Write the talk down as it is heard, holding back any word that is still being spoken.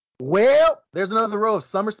Well, there's another row of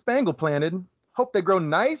summer spangle planted. Hope they grow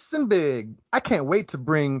nice and big. I can't wait to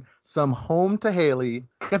bring some home to Haley.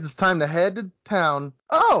 Guess it's time to head to town.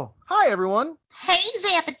 Oh, hi everyone. Hey,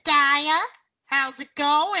 Zebediah. How's it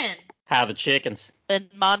going? How the chickens?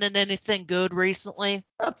 Been minding anything good recently?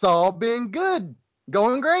 That's all been good.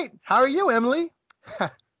 Going great. How are you, Emily?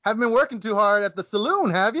 Haven't been working too hard at the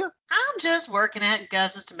saloon, have you? I'm just working at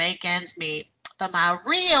Gus's to make ends meet. But my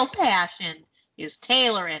real passion is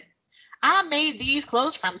tailoring. I made these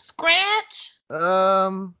clothes from scratch.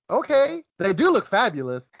 Okay. They do look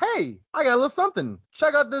fabulous. Hey, I got a little something.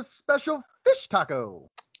 Check out this special fish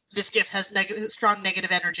taco. This gift has strong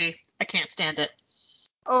negative energy. I can't stand it.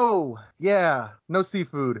 Oh, yeah. No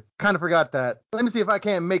seafood. Kind of forgot that. Let me see if I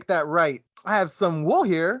can't make that right. I have some wool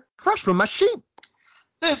here, fresh from my sheep.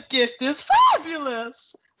 This gift is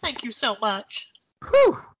fabulous. Thank you so much.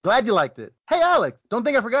 Whew. Glad you liked it. Hey, Alex, don't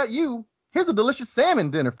think I forgot you. Here's a delicious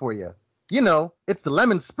salmon dinner for you. You know, it's the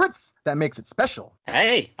lemon spritz that makes it special.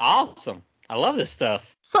 Hey, awesome. I love this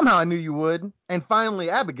stuff. Somehow I knew you would. And finally,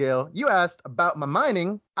 Abigail, you asked about my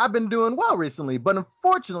mining. I've been doing well recently, but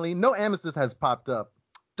unfortunately, no amethyst has popped up.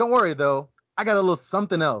 Don't worry, though. I got a little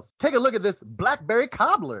something else. Take a look at this blackberry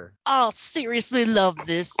cobbler. Oh, seriously love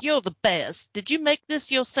this. You're the best. Did you make this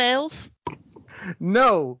yourself?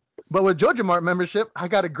 No, but with JoJo Mart membership, I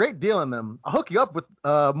got a great deal on them. I'll hook you up with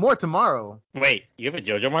more tomorrow. Wait, you have a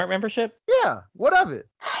JoJo Mart membership? Yeah, what of it?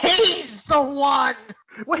 He's the one.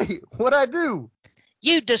 Wait, what'd I do?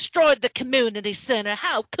 You destroyed the community center.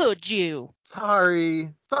 How could you? Sorry,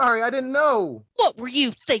 I didn't know. What were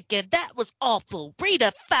you thinking? That was awful. Read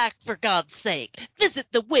a fact, for God's sake. Visit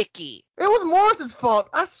the wiki. It was Morris's fault,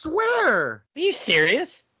 I swear. Are you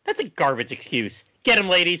serious? That's a garbage excuse. Get him,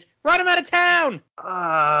 ladies. Run him out of town.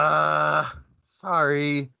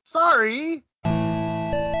 Sorry.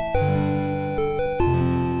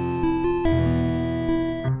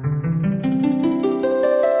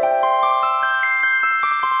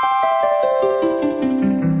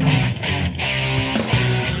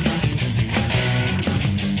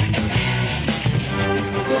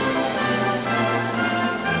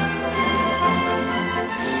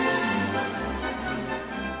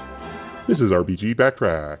 This is RPG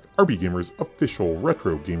Backtrack, RP Gamer's official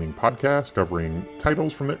retro gaming podcast covering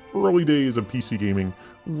titles from the early days of PC gaming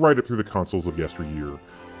right up through the consoles of yesteryear.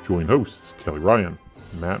 Join hosts Kelly Ryan,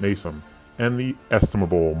 Matt Mason, and the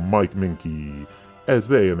estimable Mike Minke as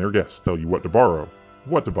they and their guests tell you what to borrow,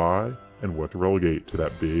 what to buy, and what to relegate to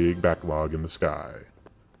that big backlog in the sky.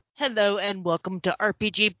 Hello and welcome to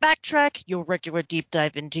RPG Backtrack, your regular deep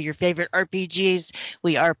dive into your favorite RPGs.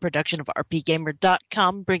 We are a production of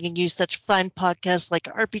RPGamer.com, bringing you such fine podcasts like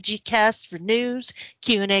RPG Cast for news,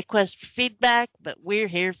 Q&A Quest for feedback, but we're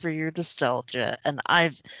here for your nostalgia. And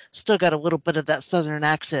I've still got a little bit of that southern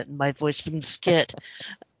accent in my voice from the skit.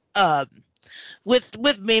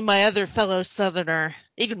 With me, my other fellow southerner,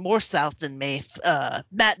 even more south than me,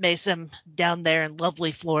 Matt Mason, down there in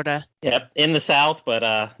lovely Florida. Yep, in the South,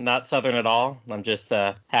 but not Southern at all. I'm just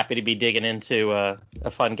happy to be digging into a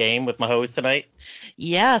fun game with my host tonight.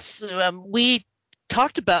 Yes, we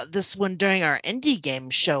talked about this one during our indie game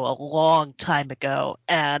show a long time ago,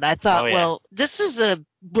 and I thought, well, this is a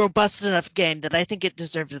robust enough game that I think it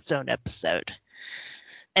deserves its own episode.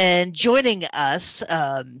 And joining us,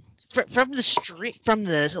 from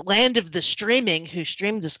the land of the streaming, who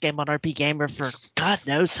streamed this game on RP Gamer for God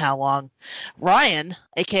knows how long, Ryan,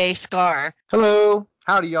 aka Scar. Hello,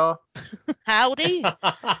 howdy y'all. Howdy.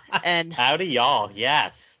 And howdy y'all,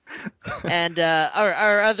 yes. And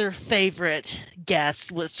our other favorite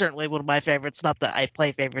guest was certainly one of my favorites, not that I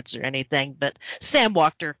play favorites or anything, but Sam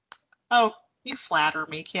Wachter. Oh, you flatter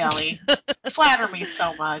me, Kelly. Flatter me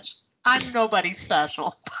so much. I'm nobody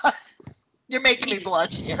special, but you're making me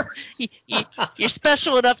blush here. You're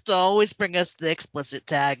special enough to always bring us the explicit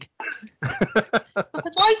tag. I'd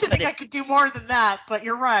like to think I could do more than that, but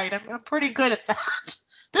you're right. I'm pretty good at that.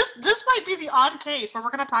 This might be the odd case where we're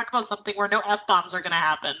going to talk about something where no F-bombs are going to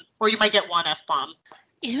happen, or you might get one F-bomb.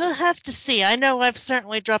 You'll have to see. I know I've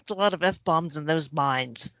certainly dropped a lot of F-bombs in those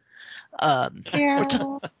mines. Yeah.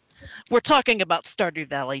 We're talking about Stardew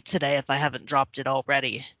Valley today, if I haven't dropped it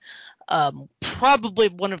already. Probably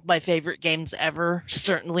one of my favorite games ever.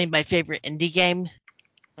 Certainly my favorite indie game.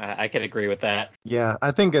 I can agree with that. Yeah,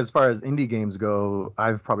 I think as far as indie games go,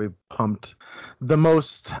 I've probably pumped the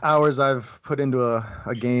most hours I've put into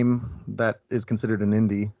a game that is considered an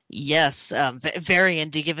indie. Yes, very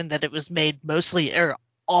indie, given that it was made mostly or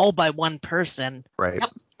all by one person. Right. Yep.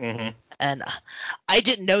 Mm-hmm. And I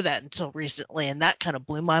didn't know that until recently, and that kind of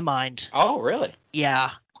blew my mind. Oh, really?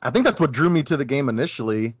 Yeah. I think that's what drew me to the game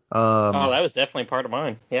initially. That was definitely part of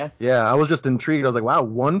mine. Yeah. Yeah, I was just intrigued. I was like, wow,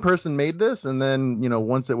 one person made this, and then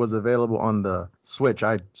once it was available on the Switch,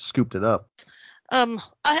 I scooped it up.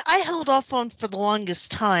 I held off on for the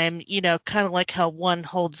longest time, kind of like how one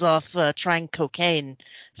holds off trying cocaine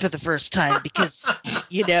for the first time because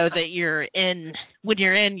you know that you're in. When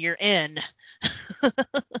you're in.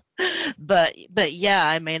 but yeah,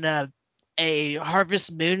 I mean, a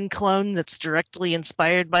Harvest Moon clone that's directly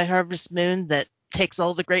inspired by Harvest Moon that takes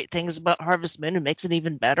all the great things about Harvest Moon and makes it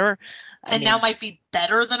even better. Now might be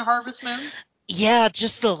better than Harvest Moon? Yeah,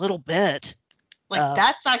 just a little bit.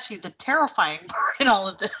 That's actually the terrifying part in all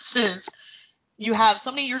of this is you have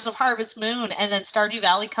so many years of Harvest Moon, and then Stardew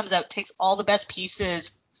Valley comes out, takes all the best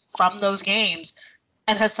pieces from those games,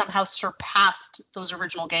 and has somehow surpassed those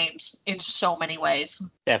original games in so many ways.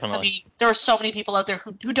 Definitely. I mean, there are so many people out there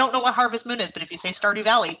who don't know what Harvest Moon is, but if you say Stardew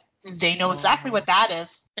Valley, they know exactly what that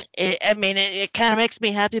is. It kind of makes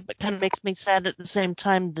me happy, but kind of makes me sad at the same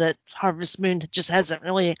time that Harvest Moon just hasn't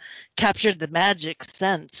really captured the magic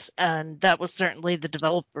since, and that was certainly the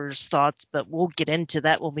developers' thoughts. But we'll get into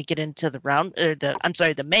that when we get into the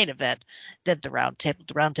main event, then the roundtable.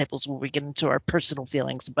 The roundtables where we get into our personal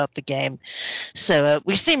feelings about the game. So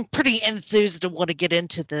we seem pretty enthused to want to get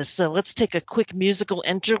into this. So let's take a quick musical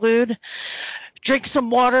interlude. Drink some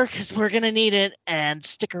water because we're going to need it, and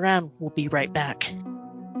stick around. We'll be right back.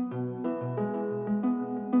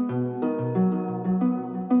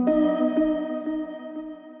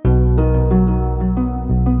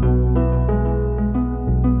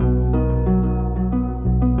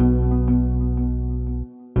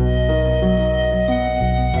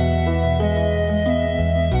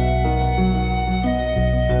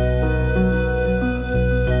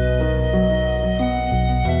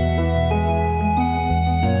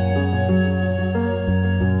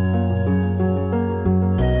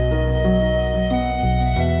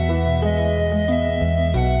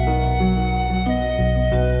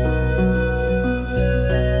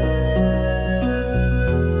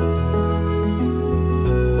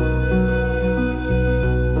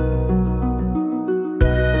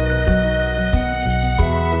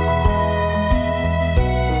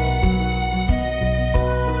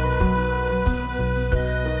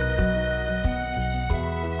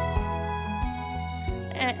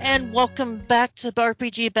 And welcome back to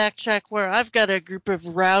RPG Backtrack, where I've got a group of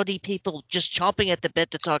rowdy people just chomping at the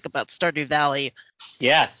bit to talk about Stardew Valley.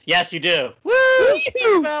 Yes, you do. Woo!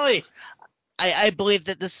 Stardew Valley! I believe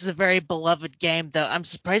that this is a very beloved game, though I'm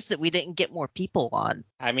surprised that we didn't get more people on.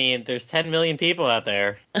 I mean, there's 10 million people out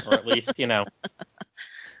there, or at least,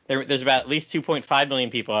 there's about at least 2.5 million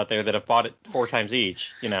people out there that have bought it 4 times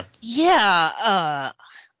each, Yeah,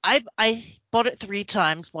 I bought it 3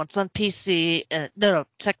 times, once on PC. No,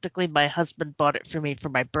 technically my husband bought it for me for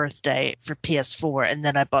my birthday for PS4, and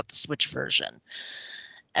then I bought the Switch version.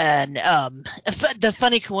 And the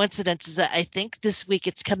funny coincidence is that I think this week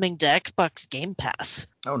it's coming to Xbox Game Pass.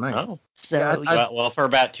 Oh, nice. Oh. So well, for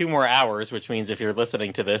about 2 more hours, which means if you're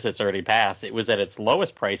listening to this, it's already passed. It was at its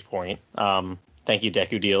lowest price point. Thank you,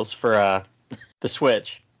 Deku Deals, for the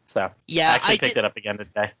Switch. So yeah, I actually picked it up again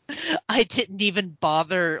today. I didn't even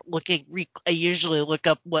bother looking. I usually look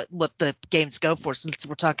up what the games go for, since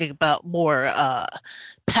we're talking about more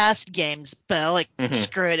past games. But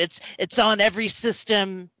screw it. It's on every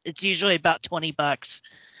system. It's usually about $20.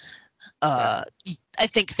 I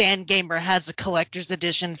think Fangamer has a collector's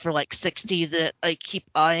edition for like $60 that I keep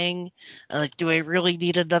eyeing. Do I really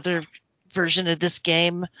need another version of this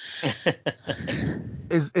game?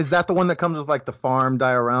 Is that the one that comes with like the farm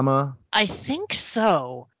diorama? I think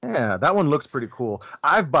so. Yeah, that one looks pretty cool.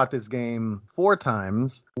 I've bought this game 4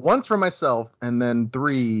 times, once for myself and then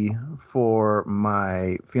 3 for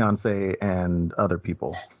my fiance and other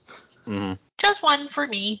people. Mm-hmm. Just 1 for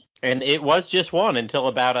me. And it was just 1 until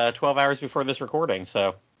about 12 hours before this recording.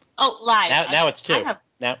 So lies. Now it's 2.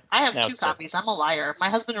 I have 2 copies. I'm a liar. My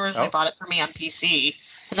husband originally bought it for me on PC.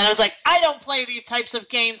 And then I was like, I don't play these types of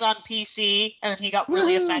games on PC. And then he got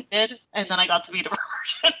really offended. And then I got the Vita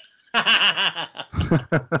version.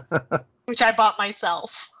 Which I bought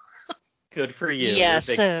myself. Good for you. Yeah,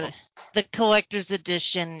 so the collector's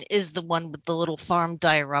edition is the one with the little farm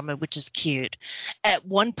diorama, which is cute. At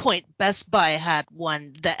one point, Best Buy had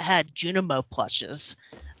one that had Junimo plushes.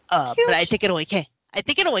 But I think it only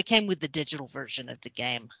came with the digital version of the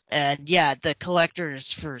game. And yeah, the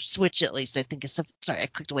collector's for Switch at least, I think is I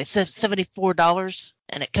clicked away, $74,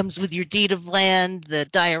 and it comes with your deed of land, the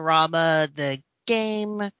diorama, the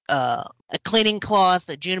game, a cleaning cloth,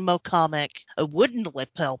 a Junimo comic, a wooden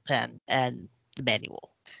lapel pen, and the manual.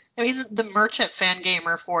 I mean, the merch at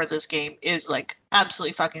Fangamer for this game is like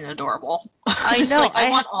absolutely fucking adorable. I know. I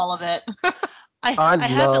want all of it. I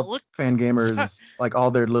haven't love looked. Fangamers, like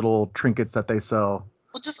all their little trinkets that they sell.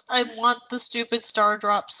 Well, I want the stupid Star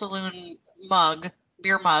Drop Saloon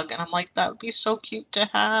beer mug, and I'm like, that would be so cute to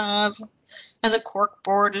have. And the cork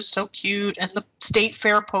board is so cute, and the State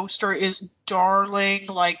Fair poster is darling.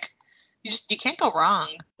 Like, you can't go wrong.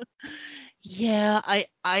 Yeah,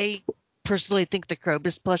 I personally think the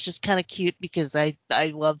Krobus plush is kind of cute because I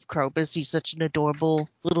love Krobus. He's such an adorable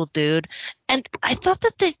little dude. And I thought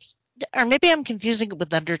that or maybe I'm confusing it with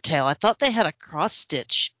Undertale. I thought they had a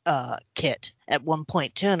cross-stitch kit at one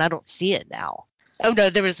point too, and I don't see it now. Oh no,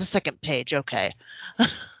 there was a second page. Okay.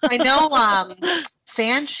 I know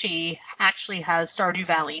Sanshi actually has Stardew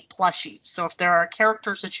Valley plushies. So if there are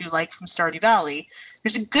characters that you like from Stardew Valley,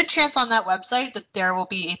 there's a good chance on that website that there will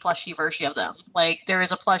be a plushie version of them. Like there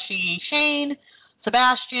is a plushie Shane,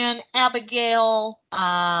 Sebastian, Abigail.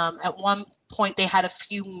 At one point they had a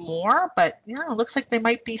few more, but yeah, it looks like they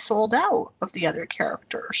might be sold out of the other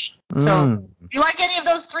characters. So if you like any of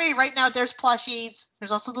those three, right now there's plushies.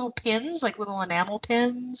 There's also little pins, like little enamel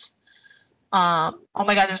pins. Oh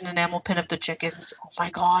my god, there's an enamel pin of the chickens. Oh my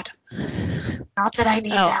god. Not that I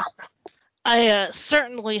need that. I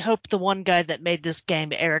certainly hope the one guy that made this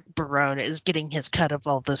game, Eric Barone, is getting his cut of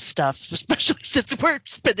all this stuff, especially since we're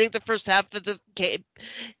spending the first half of the game,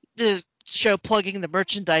 the show plugging the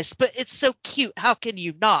merchandise. But it's so cute. How can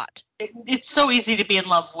you not? It's so easy to be in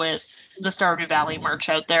love with the Stardew Valley merch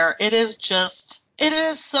out there. It is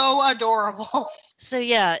so adorable. So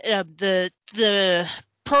yeah, the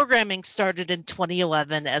programming started in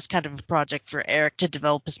 2011 as kind of a project for Eric to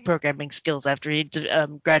develop his programming skills after he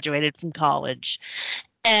graduated from college.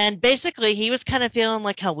 And basically, he was kind of feeling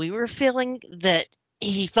like how we were feeling, that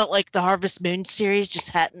he felt like the Harvest Moon series just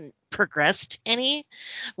hadn't progressed any,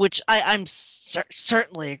 which I'm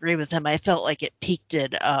certainly agree with him. I felt like it peaked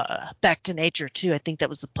at Back to Nature too. I think that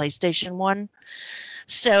was the PlayStation one.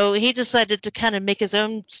 So he decided to kind of make his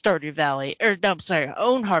own Stardew Valley,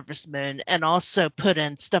 own Harvest Moon, and also put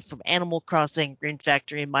in stuff from Animal Crossing, Green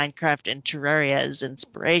Factory, Minecraft, and Terraria as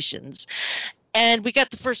inspirations. And we got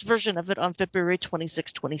the first version of it on February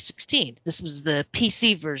 26, 2016. This was the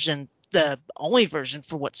PC version, the only version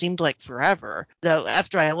for what seemed like forever. Though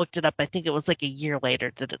after I looked it up, I think it was like a year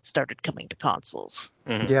later that it started coming to consoles.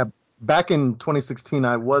 Mm-hmm. Yeah. Back in 2016,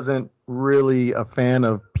 I wasn't really a fan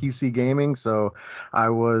of PC gaming, so I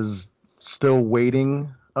was still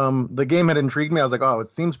waiting. The game had intrigued me. I was like, oh, it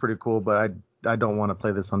seems pretty cool, but I don't want to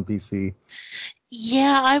play this on PC.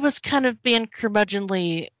 Yeah, I was kind of being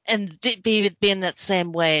curmudgeonly and being that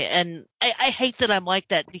same way. And I hate that I'm like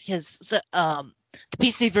that because the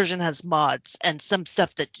PC version has mods and some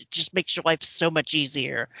stuff that just makes your life so much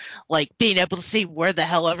easier, like being able to see where the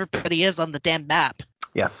hell everybody is on the damn map.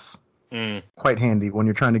 Yes. Quite handy when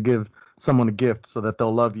you're trying to give someone a gift so that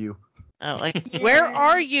they'll love you. Oh, like, where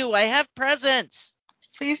are you? I have presents.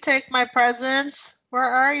 Please take my presents. Where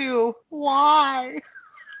are you? Why?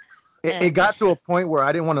 It got to a point where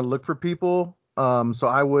I didn't want to look for people. So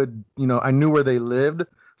I would, I knew where they lived.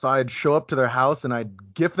 So I'd show up to their house and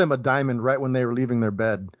I'd gift them a diamond right when they were leaving their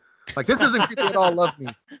bed. Like, this isn't creepy at all. Love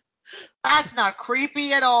me. That's not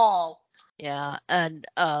creepy at all. Yeah. And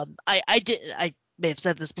I may have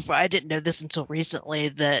said this before. I didn't know this until recently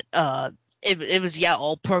that it was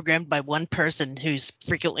all programmed by one person who's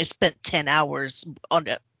frequently spent 10 hours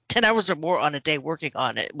or more on a day working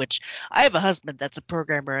on it, which I have a husband that's a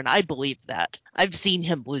programmer, and I believe that. I've seen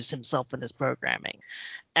him lose himself in his programming.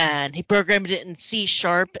 And he programmed it in C#,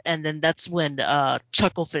 and then that's when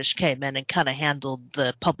Chucklefish came in and kind of handled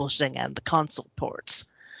the publishing and the console ports.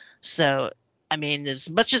 So, I mean, as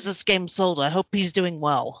much as this game sold, I hope he's doing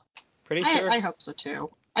well. Pretty sure. I hope so too.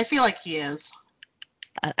 I feel like he is.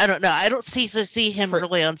 I don't know. I don't see him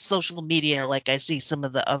really on social media like I see some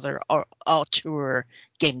of the other auteur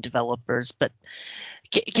game developers. But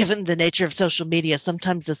given the nature of social media,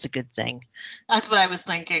 sometimes that's a good thing. That's what I was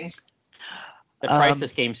thinking. The price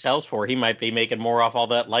this game sells for, he might be making more off all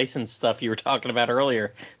that licensed stuff you were talking about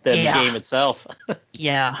earlier than the game itself.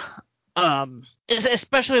 Yeah.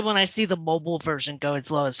 Especially when I see the mobile version go as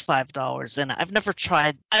low as $5, and I've never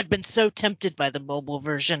tried. I've been so tempted by the mobile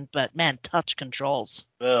version, but man, touch controls.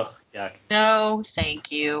 Oh, yuck. No,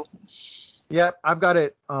 thank you. Yeah, I've got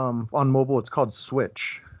it on mobile. It's called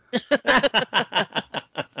Switch.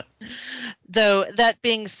 Though that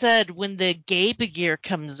being said, when the Gabe Gear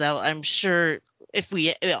comes out, I'm sure if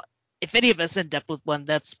any of us end up with one,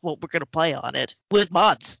 that's what we're going to play on it with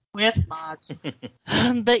mods. With mods.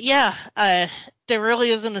 But yeah, there really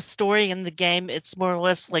isn't a story in the game. It's more or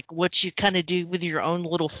less like what you kind of do with your own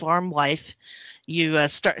little farm life. You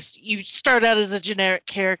start out as a generic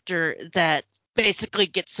character that basically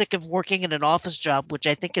gets sick of working in an office job, which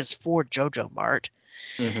I think is for Jojo Mart.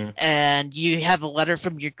 Mm-hmm. And you have a letter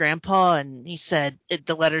from your grandpa, and he said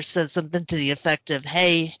the letter says something to the effect of,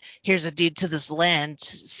 "Hey, here's a deed to this land.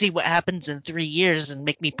 See what happens in 3 years and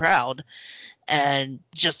make me proud." And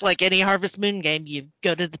just like any Harvest Moon game, you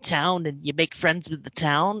go to the town and you make friends with the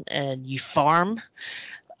town and you farm.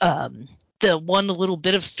 The one little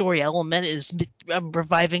bit of story element is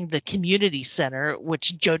reviving the community center,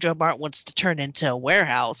 which Jojo Mart wants to turn into a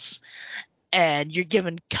warehouse. And you're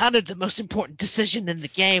given kind of the most important decision in the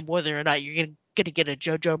game, whether or not you're going to get a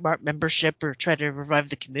JoJo Mart membership or try to revive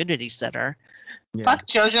the community center. Yeah. Fuck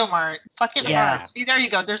JoJo Mart. Fuck it hard. See, there you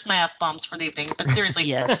go. There's my F-bombs for the evening. But seriously,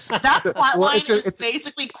 yes. That plotline is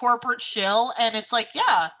basically corporate shill, and it's like,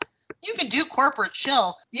 yeah, you can do corporate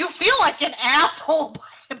shill. You feel like an asshole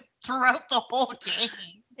throughout the whole game.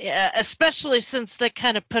 Yeah, especially since they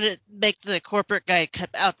kind of make the corporate guy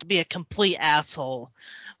out to be a complete asshole.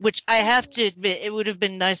 Which I have to admit, it would have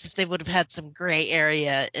been nice if they would have had some gray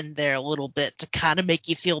area in there a little bit to kind of make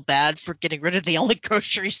you feel bad for getting rid of the only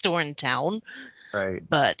grocery store in town. Right.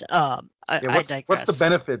 But I digress. What's the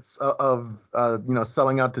benefits of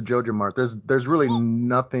selling out to JoJo Mart? There's really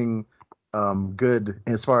nothing good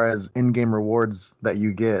as far as in-game rewards that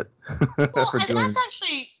you get for doing. That's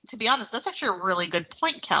actually, to be honest, that's actually a really good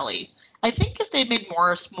point, Kelly. I think if they made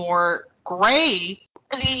Morris more gray,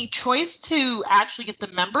 the choice to actually get the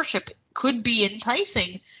membership could be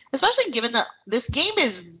enticing, especially given that this game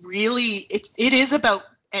is really it is about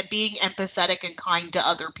being empathetic and kind to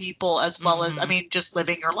other people as well as, just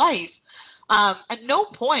living your life. At no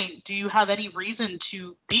point do you have any reason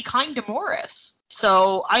to be kind to Morris.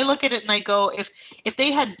 So I look at it and I go, if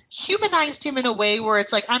they had humanized him in a way where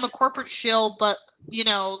it's like, I'm a corporate shill, but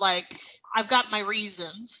I've got my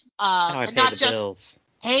reasons, and not just bills.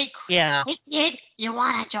 Hey, kid, you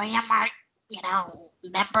want to join our,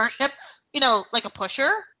 membership? Like a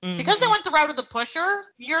pusher? Mm-hmm. Because they went the route of the pusher,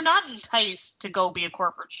 you're not enticed to go be a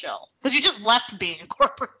corporate shill. Because you just left being a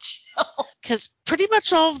corporate shill. Because pretty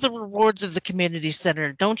much all of the rewards of the community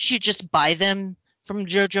center, don't you just buy them from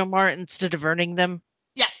JoJo Mart instead of earning them?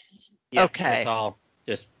 Yeah. Okay. That's all.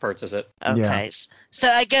 Just purchase it. Okay. Yeah. So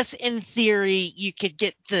I guess in theory you could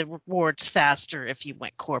get the rewards faster if you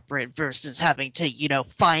went corporate versus having to,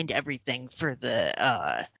 find everything for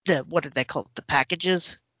the what are they called? The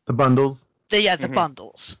packages? The bundles. The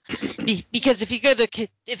bundles. Because if you go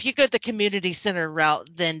the community center route,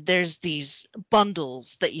 then there's these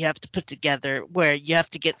bundles that you have to put together where you have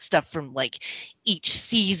to get stuff from like each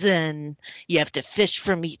season, you have to fish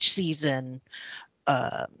from each season.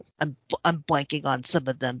 I'm blanking on some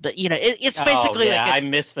of them, but it's basically I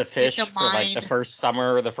missed the fish for like the first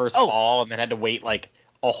summer or the first fall, and then had to wait like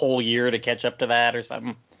a whole year to catch up to that or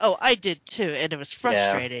something. Oh, I did too, and it was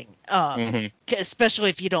frustrating. Especially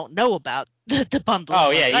if you don't know about the bundles.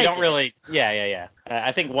 Oh yeah, you don't really. Yeah.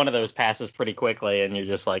 I think one of those passes pretty quickly, and you're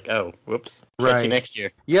just like, oh, whoops, catch you next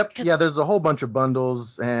year. Yep. Yeah, there's a whole bunch of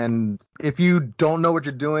bundles, and if you don't know what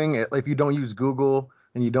you're doing, if you don't use Google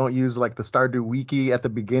and you don't use like the Stardew Wiki at the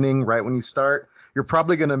beginning, right when you start, you're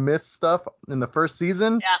probably going to miss stuff in the first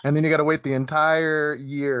season, and then you got to wait the entire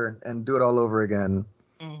year and do it all over again.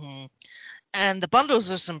 Mm-hmm. And the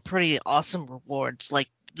bundles are some pretty awesome rewards. Like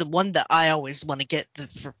the one that I always want to get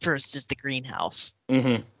first is the greenhouse.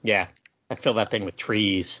 Mm-hmm. Yeah, I fill that thing with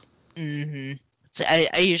trees. Mm-hmm. So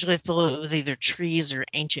I usually fill it with either trees or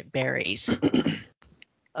ancient berries.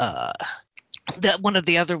 That one of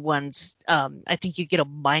the other ones, I think you get a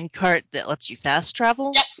minecart that lets you fast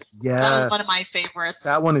travel. Yep. Yes. That was one of my favorites.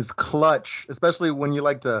 That one is clutch, especially when you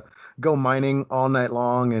like to go mining all night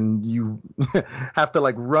long and you have to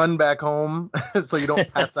like run back home so you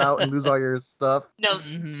don't pass out and lose all your stuff. No,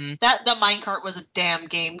 the minecart was a damn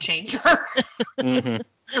game changer. It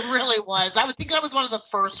really was. I would think that was one of the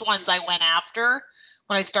first ones I went after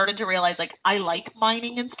when I started to realize like I like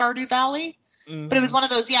mining in Stardew Valley. But it was one of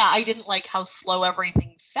those, I didn't like how slow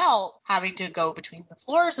everything felt having to go between the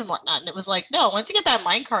floors and whatnot. And it was like, no, once you get that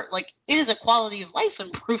minecart, like it is a quality of life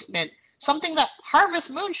improvement, something that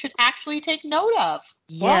Harvest Moon should actually take note of.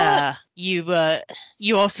 Yeah, you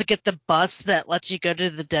also get the bus that lets you go to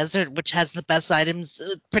the desert, which has the best items,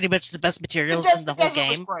 pretty much the best materials in the whole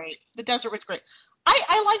game. Was great. The desert was great.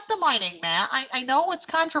 I like the mining, man. I know it's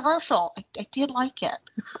controversial. I did like it.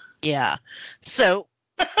 Yeah. So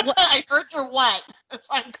I heard you're wet. That's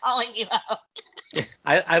why I'm calling you out.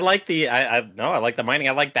 I like I like the mining.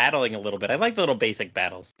 I like battling a little bit. I like the little basic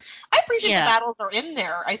battles. I appreciate the battles are in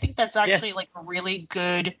there. I think that's actually like a really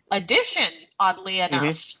good addition, oddly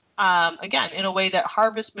enough. Again, in a way that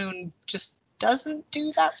Harvest Moon just doesn't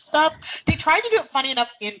do that stuff. They tried to do it funny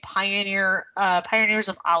enough in Pioneers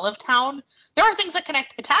of Olive Town. There are things that can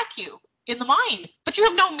attack you in the mine, but you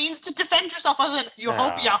have no means to defend yourself other than you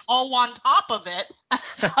hope you hoe on top of it.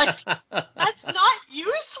 It's like, that's not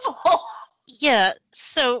useful. Yeah,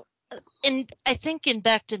 so I think in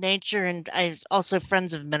Back to Nature, and I've also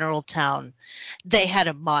Friends of Mineral Town, they had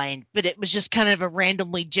a mine, but it was just kind of a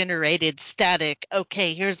randomly generated static.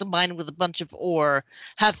 Okay, here's a mine with a bunch of ore.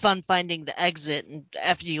 Have fun finding the exit, and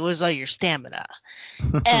after you lose all your stamina.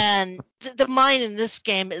 And the mine in this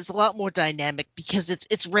game is a lot more dynamic because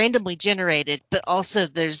it's randomly generated, but also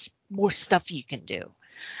there's more stuff you can do.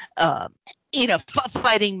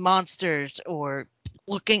 Fighting monsters or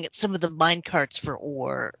looking at some of the mine carts for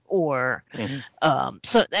ore, or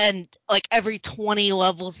so then like every 20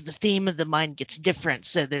 levels the theme of the mine gets different.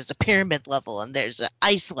 So there's a pyramid level and there's an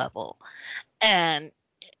ice level, and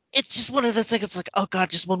it's just one of those things. It's like, oh god,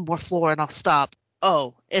 just one more floor and I'll stop.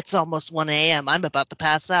 Oh, it's almost 1 a.m. I'm about to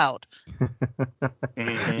pass out.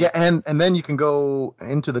 Yeah, and then you can go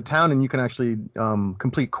into the town and you can actually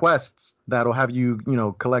complete quests that'll have you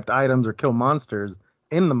collect items or kill monsters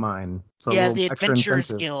in the mine. So yeah, the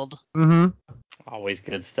Adventurers Guild. Always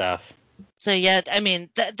good stuff. So yeah, I mean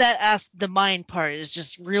the mine part is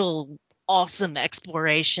just real awesome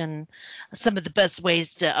exploration. Some of the best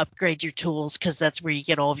ways to upgrade your tools, because that's where you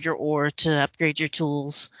get all of your ore to upgrade your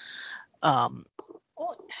tools.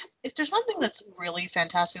 Well, if there's one thing that's really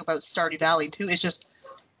fantastic about Stardew Valley too, is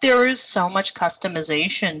just there is so much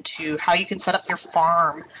customization to how you can set up your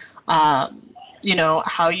farm.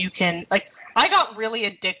 How you can, like, I got really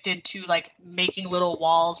addicted to like making little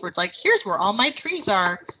walls where it's like, here's where all my trees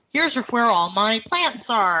are, here's where all my plants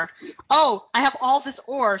are. Oh, I have all this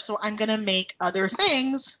ore, so I'm gonna make other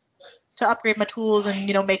things to upgrade my tools and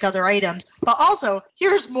make other items. But also,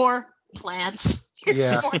 here's more plants.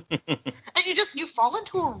 Yeah. And you fall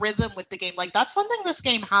into a rhythm with the game. Like, that's one thing this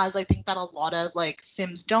game has, I think, that a lot of like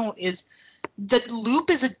Sims don't, is the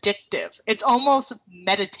loop is addictive. It's almost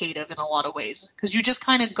meditative in a lot of ways, because you just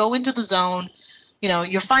kind of go into the zone,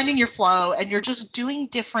 you're finding your flow and you're just doing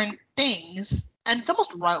different things. And it's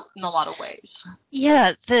almost rote in a lot of ways.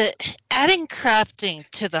 Yeah, adding crafting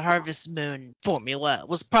to the Harvest Moon formula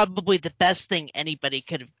was probably the best thing anybody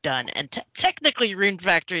could have done. And technically, Rune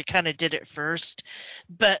Factory kind of did it first,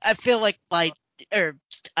 but I feel like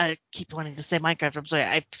I keep wanting to say Minecraft. I'm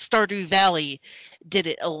sorry. Stardew Valley did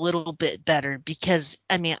it a little bit better, because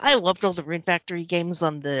I mean I loved all the Rune Factory games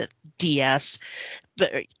on the DS,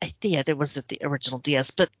 but yeah, there was the original DS,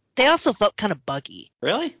 but they also felt kind of buggy.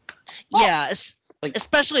 Really? Yeah,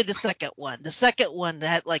 especially the second one. The second one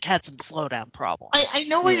had some slowdown problems. I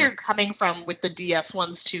know where you're coming from with the DS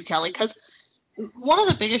ones too, Kelly, because one of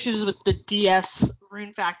the big issues with the DS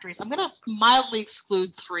Rune Factories, I'm going to mildly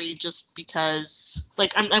exclude 3 just because,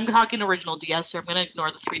 like, I'm talking original DS here. I'm going to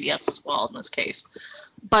ignore the 3DS as well in this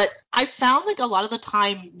case. But I found, like, a lot of the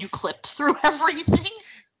time you clipped through everything.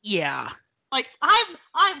 Yeah. Like,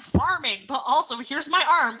 I'm farming, but also here's my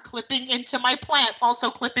arm clipping into my plant, also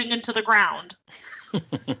clipping into the ground.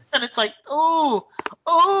 And it's like, oof,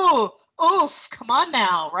 come on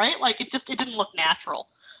now, right? Like, it didn't look natural.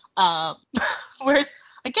 Whereas,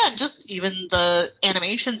 again, just even the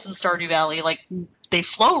animations in Stardew Valley, like, they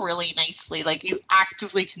flow really nicely. Like, you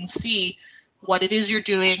actively can see what it is you're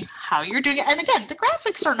doing, how you're doing it. And again, the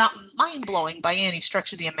graphics are not mind-blowing by any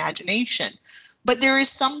stretch of the imagination. But there is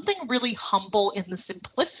something really humble in the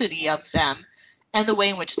simplicity of them and the way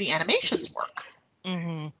in which the animations work.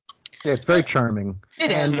 Mm-hmm. Yeah, it's very charming.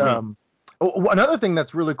 It is. And another thing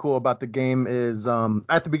that's really cool about the game is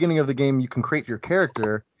at the beginning of the game, you can create your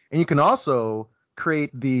character, and you can also create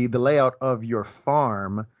the layout of your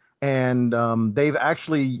farm. And they've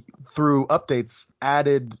actually, through updates,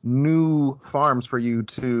 added new farms for you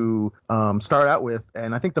to start out with.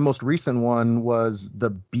 And I think the most recent one was the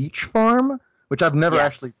beach farm, which I've never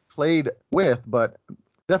actually played with, but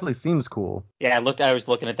definitely seems cool. Yeah, I was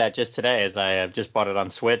looking at that just today, as I have just bought it on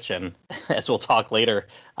Switch, and as we'll talk later,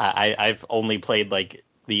 I've only played like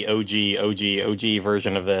the OG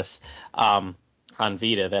version of this on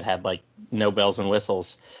Vita that had like no bells and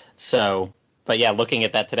whistles. So, but yeah, looking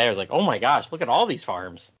at that today, I was like, oh my gosh, look at all these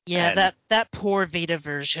farms. Yeah, and that poor Vita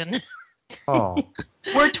version. Oh.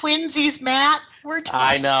 We're twinsies, Matt. We're twinsies.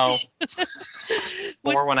 I know.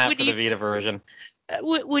 Pour one out for the Vita version.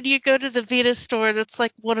 When you go to the Vita store, that's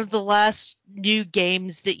like one of the last new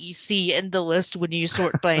games that you see in the list when you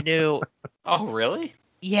sort by new. Oh, really?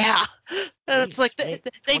 Yeah. It's like they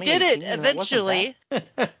did it eventually.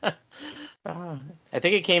 I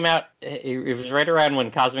think it came out, it was right around when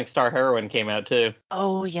Cosmic Star Heroine came out, too.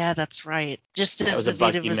 Oh, yeah, that's right. That was a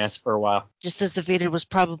buggy mess for a while. Just as the Vita was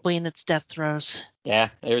probably in its death throes. Yeah,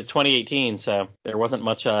 it was 2018, so there wasn't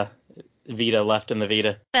much Vita left in the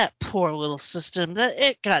Vita. That poor little system.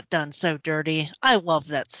 It got done so dirty. I love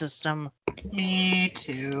that system. Me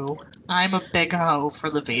too. I'm a big hoe for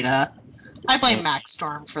the Vita. I blame Max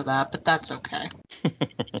Storm for that, but that's okay.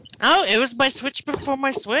 Oh, it was my Switch before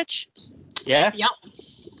my Switch. Yeah? Yep.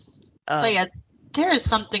 But yeah, there is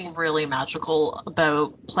something really magical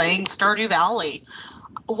about playing Stardew Valley.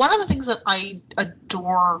 One of the things that I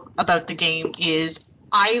adore about the game is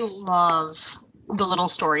I love the little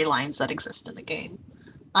storylines that exist in the game.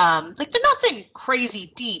 Like, they're nothing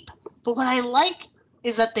crazy deep, but what I like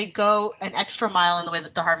is that they go an extra mile in the way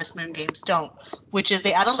that the Harvest Moon games don't, which is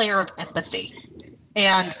they add a layer of empathy.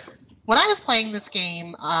 And when I was playing this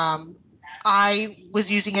game, I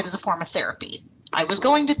was using it as a form of therapy. I was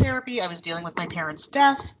going to therapy. I was dealing with my parents'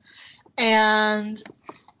 death. And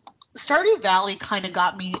Stardew Valley kind of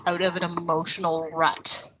got me out of an emotional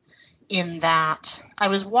rut in that I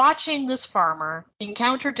was watching this farmer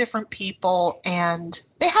encounter different people, and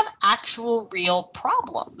they have actual real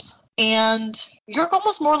problems. And you're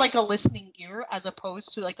almost more like a listening ear as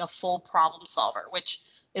opposed to like a full problem solver, which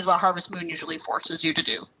is what Harvest Moon usually forces you to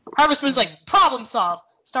do. Harvest Moon's like, problem solve.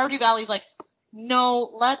 Stardew Valley's like,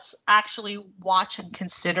 no, let's actually watch and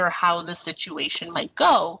consider how the situation might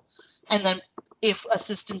go. And then if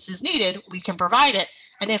assistance is needed, we can provide it.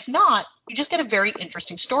 And if not, you just get a very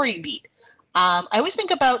interesting story beat. I always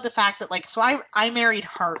think about the fact that, like, so I married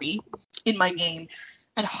Harvey in my game.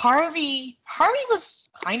 And Harvey was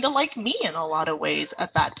kind of like me in a lot of ways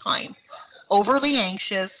at that time. Overly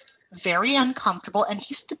anxious, very uncomfortable, and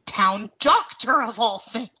he's the town doctor of all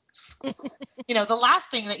things. You know, the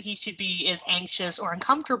last thing that he should be is anxious or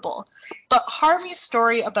uncomfortable. But Harvey's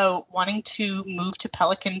story about wanting to move to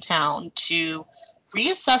Pelican Town to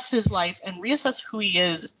reassess his life and reassess who he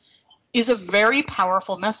is a very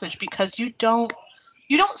powerful message, because you don't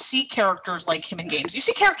see characters like him in games. You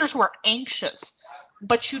see characters who are anxious,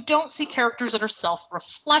 but you don't see characters that are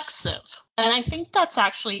self-reflexive. And I think that's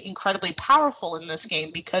actually incredibly powerful in this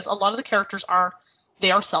game, because a lot of the characters are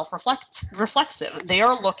self-reflexive. They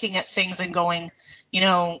are looking at things and going, you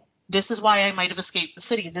know, this is why I might have escaped the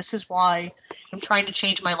city. This is why I'm trying to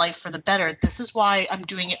change my life for the better. This is why I'm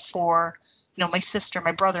doing it for, you know, my sister,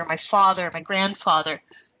 my brother, my father, my grandfather.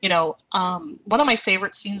 You know, one of my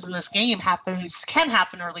favorite scenes in this game can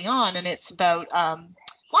happen early on, and it's about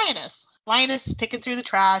Linus. Linus is picking through the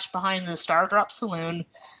trash behind the Stardrop Saloon,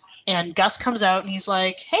 and Gus comes out and he's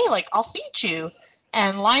like, hey, like, I'll feed you.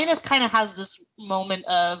 And Linus kind of has this moment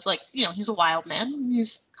of, like, you know, he's a wild man.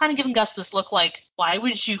 He's kind of giving Gus this look like, why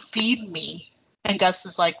would you feed me? And Gus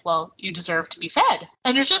is like, well, you deserve to be fed.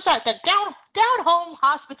 And there's just that down-home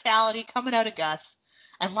hospitality coming out of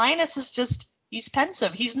Gus. And Linus is just, he's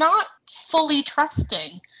pensive. He's not fully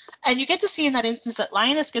trusting. And you get to see in that instance that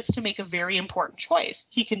Linus gets to make a very important choice.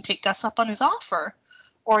 He can take Gus up on his offer,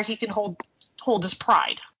 or he can hold his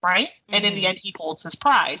pride, right? Mm-hmm. And in the end, he holds his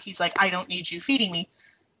pride. He's like, I don't need you feeding me,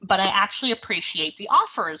 but I actually appreciate the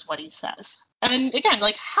offer, is what he says. And again,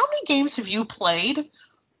 like, how many games have you played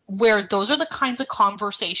where those are the kinds of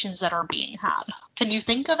conversations that are being had? Can you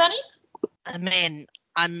think of any? I mean,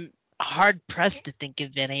 I'm hard-pressed to think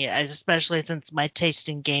of any, especially since my taste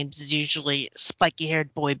in games is usually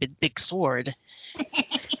spiky-haired boy with big sword.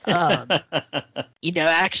 You know,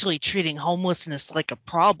 actually treating homelessness like a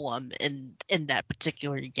problem in that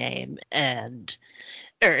particular game, in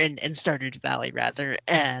Stardew Valley rather,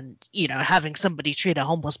 and, you know, having somebody treat a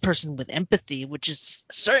homeless person with empathy, which is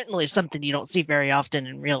certainly something you don't see very often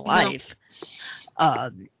in real life. No.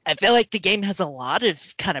 I feel like the game has a lot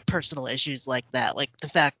of kind of personal issues like that, like the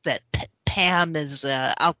fact that Pam is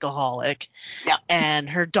alcoholic, and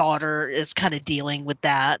her daughter is kind of dealing with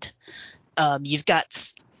that. You've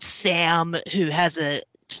got Sam, who has a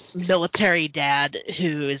military dad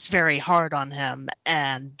who is very hard on him,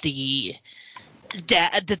 and the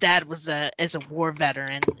dad is a war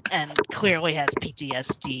veteran and clearly has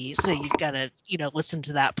PTSD, so you've got to, you know, listen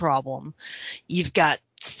to that problem. You've got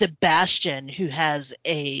Sebastian, who has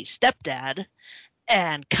a stepdad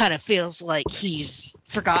and kind of feels like he's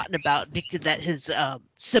forgotten about, because that his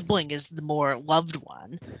sibling is the more loved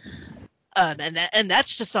one. And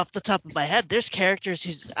that's just off the top of my head. There's characters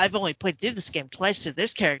whose I've only played through this game twice, so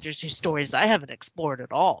there's characters whose stories I haven't explored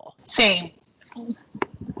at all. Same.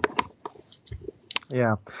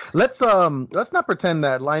 Yeah. Let's not pretend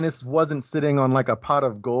that Linus wasn't sitting on like a pot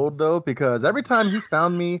of gold though, because every time he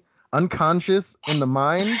found me unconscious in the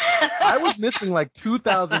mine, I was missing like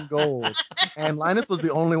 2,000 gold, and Linus was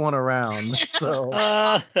the only one around. So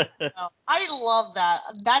I love that.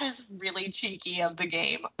 That is really cheeky of the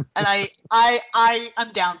game, and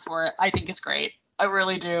I'm down for it. I think it's great. I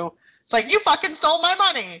really do. It's like, you fucking stole my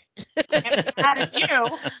money. And added you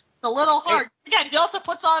the little heart. Again, he also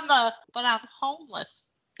puts on the, but I'm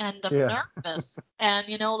homeless and I'm nervous, and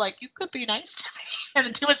like, you could be nice to me. And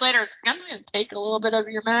then 2 months later, it's, I'm going to take a little bit of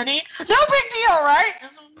your money. No big deal, right?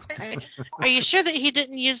 Just Are you sure that he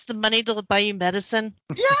didn't use the money to buy you medicine?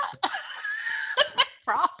 Yeah.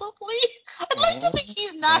 Probably. I'd like to think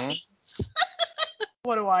he's nice.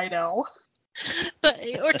 What do I know? But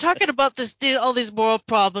we're talking about all these moral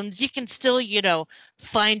problems. You can still,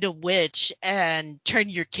 find a witch and turn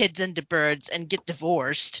your kids into birds and get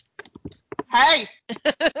divorced. Hey,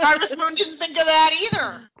 Harvest Moon didn't think of that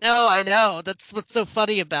either. No, I know. That's what's so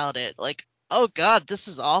funny about it. Like, oh God, this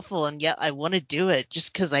is awful, and yet I want to do it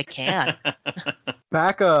just because I can.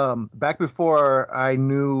 Back before I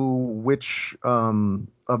knew which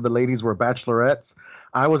of the ladies were bachelorettes,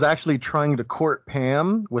 I was actually trying to court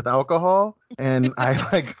Pam with alcohol, and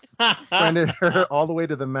I friended her all the way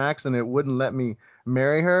to the max, and it wouldn't let me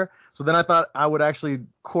marry her. So then I thought I would actually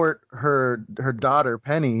court her daughter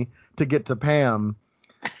Penny to get to Pam.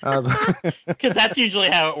 Because that's usually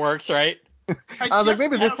how it works, right? I was like,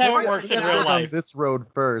 maybe that's how it works in real life. On this road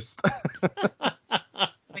first.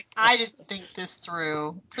 Like, I didn't think this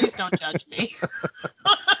through. Please don't judge me.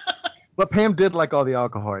 But Pam did like all the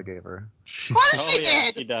alcohol I gave her. Of course she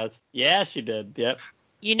did. She does. Yeah, she did. Yep.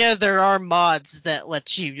 There are mods that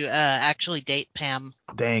let you actually date Pam.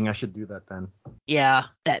 Dang, I should do that then. Yeah,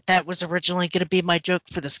 that was originally going to be my joke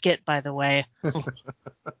for the skit, by the way.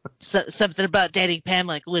 Something about dating Pam,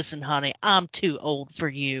 like, listen, honey, I'm too old for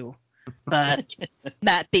you. But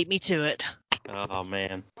Matt beat me to it. Oh,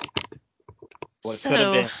 man. What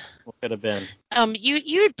could have been?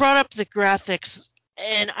 You had brought up the graphics,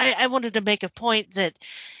 and I wanted to make a point that,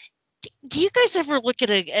 do you guys ever look at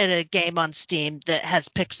a game on Steam that has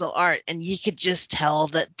pixel art and you could just tell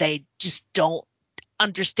that they just don't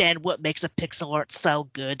understand what makes a pixel art style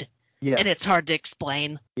good? Yes. And it's hard to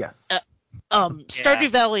explain. Yes. Stardew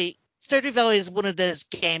Valley is one of those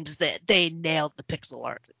games that they nailed the pixel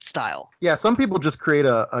art style. Yeah, some people just create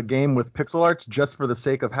a game with pixel arts just for the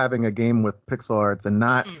sake of having a game with pixel arts and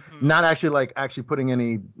not actually putting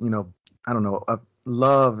any, I don't know,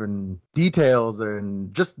 love and details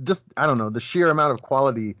and just I don't know, the sheer amount of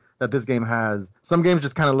quality that this game has. Some games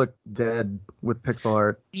just kind of look dead with pixel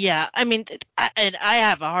art. Yeah, I mean, I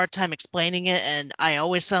have a hard time explaining it, and I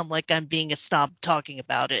always sound like I'm being a snob talking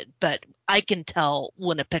about it, but I can tell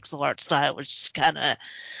when a pixel art style was just kind of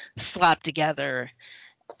slapped together.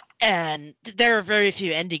 And there are very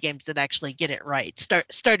few indie games that actually get it right.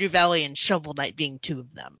 Stardew Valley and Shovel Knight being two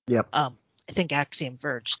of them. Yep. I think Axiom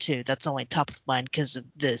Verge too. That's only top of mind because of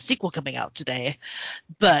the sequel coming out today.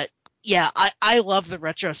 But yeah, I love the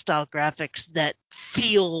retro style graphics that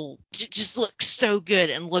just look so good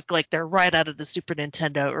and look like they're right out of the Super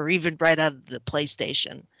Nintendo or even right out of the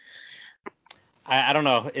PlayStation. I don't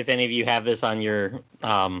know if any of you have this on your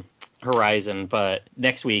horizon, but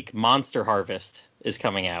next week Monster Harvest is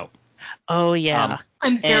coming out. Oh yeah,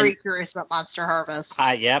 I'm very curious about Monster Harvest.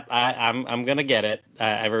 I'm gonna get it.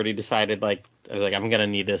 I've already decided. I was like, I'm gonna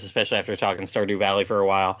need this, especially after talking Stardew Valley for a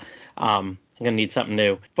while. I'm gonna need something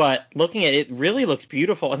new. But looking at it, really looks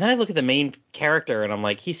beautiful. And then I look at the main character, and I'm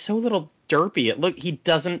like, he's so little derpy. He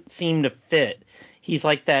doesn't seem to fit. He's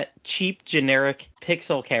like that cheap, generic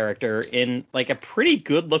pixel character in like a pretty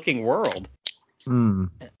good-looking world. Mm.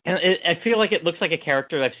 And I feel like it looks like a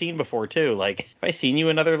character I've seen before too. Like, have I seen you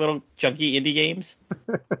in other little junky indie games?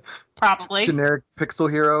 Probably. Generic pixel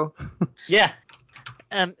hero. Yeah.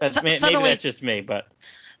 Maybe that's just me, but.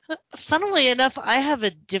 Funnily enough, I have a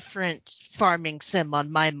different farming sim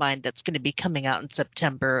on my mind that's going to be coming out in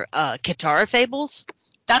September. Katara Fables.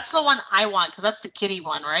 That's the one I want because that's the kitty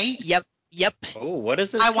one, right? Yep. Oh, what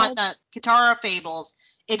is it? I want that Katara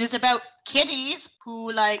Fables. It is about kitties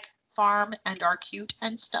who farm and are cute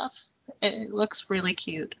and stuff. It looks really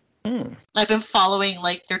cute. I've been following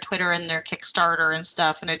their Twitter and their Kickstarter and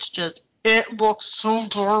stuff, and it looks so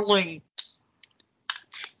darling.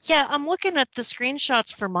 Yeah, I'm looking at the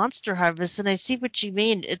screenshots for Monster Harvest, and I see what you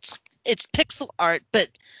mean. It's pixel art, but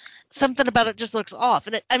something about it just looks off.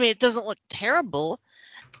 And it doesn't look terrible,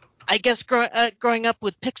 I guess growing up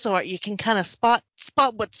with pixel art, you can kind of spot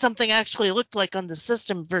what something actually looked like on the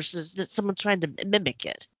system versus someone trying to mimic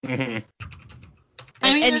it. Mm-hmm.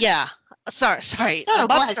 And yeah, sorry. No,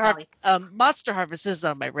 Monster Harvest is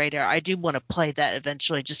on my radar. I do want to play that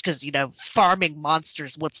eventually, just because farming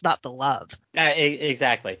monsters. What's not to love?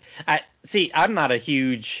 Exactly. I'm not a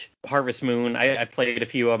huge Harvest Moon. I played a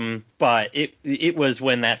few of them, but it was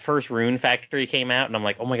when that first Rune Factory came out, and I'm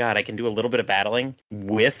like, oh my god, I can do a little bit of battling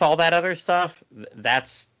with all that other stuff. That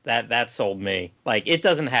sold me. Like, it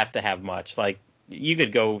doesn't have to have much. Like, you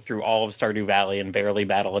could go through all of Stardew Valley and barely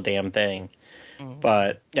battle a damn thing.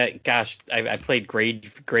 But gosh, I played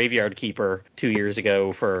Graveyard Keeper 2 years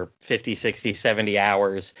ago for 50, 60, 70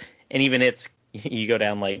 hours, and even you go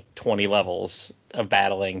down like 20 levels of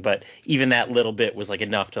battling, but even that little bit was like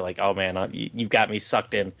enough to like, oh man, you've got me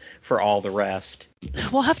sucked in for all the rest.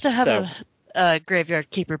 We'll have to have a Graveyard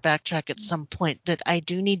Keeper backtrack at some point, but I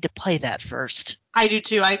do need to play that first. I do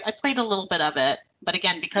too. I played a little bit of it, but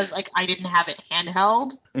again, because like I didn't have it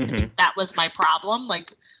handheld, I think that was my problem.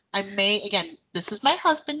 Like, this is my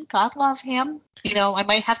husband, God love him. I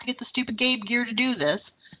might have to get the stupid Game Gear to do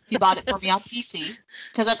this. He bought it for me on PC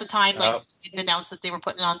because at the time, they didn't announce that they were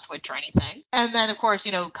putting it on Switch or anything. And then, of course,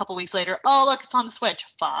 a couple weeks later, oh look, it's on the Switch.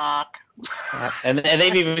 Fuck. And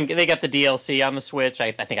they got the DLC on the Switch.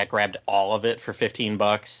 I think I grabbed all of it for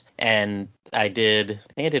 $15, and I think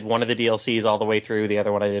I did one of the DLCs all the way through. The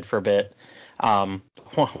other one I did for a bit. One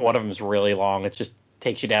of them is really long. It just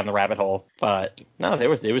takes you down the rabbit hole. But no, it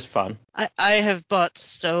was fun. I have bought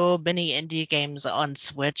so many indie games on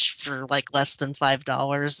Switch for like less than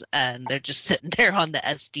 $5, and they're just sitting there on the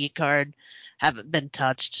SD card, haven't been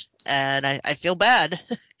touched, and I feel bad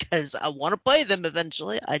because I want to play them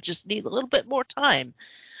eventually. I just need a little bit more time.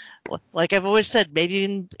 Like I've always said, maybe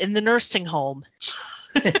in the nursing home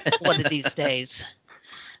one of these days.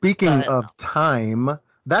 Speaking of time,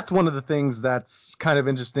 that's one of the things that's kind of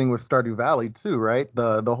interesting with Stardew Valley too, right?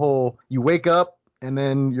 The whole, you wake up and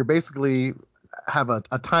then you're basically have a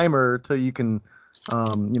timer till you can,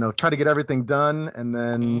 try to get everything done. And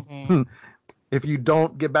then if you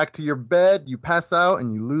don't get back to your bed, you pass out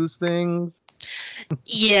and you lose things.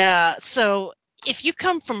 Yeah. So if you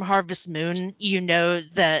come from Harvest Moon, you know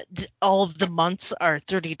that all of the months are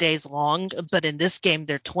 30 days long, but in this game,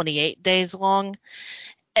 they're 28 days long.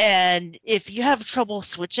 And if you have trouble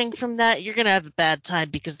switching from that, you're going to have a bad time,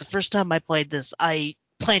 because the first time I played this, I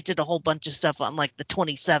planted a whole bunch of stuff on like the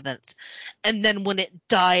 27th. And then when it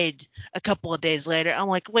died a couple of days later, I'm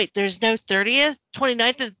like, wait, there's no 30th?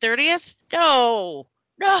 29th and 30th? No.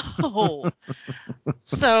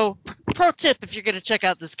 So, pro tip if you're going to check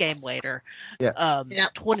out this game later.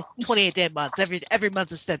 28-day months. Every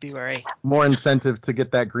month is February. More incentive to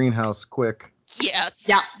get that greenhouse quick. Yes.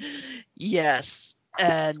 Yeah. Yes.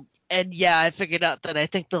 And yeah, I figured out that I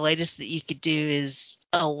think the latest that you could do is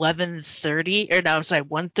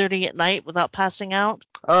 1:30 at night without passing out.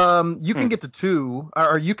 You can get to 2,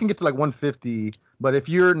 or you can get to like 1:50, but if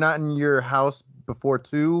you're not in your house before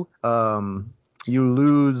 2, you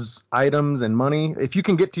lose items and money. If you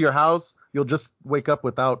can get to your house, you'll just wake up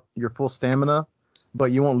without your full stamina,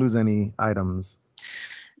 but you won't lose any items.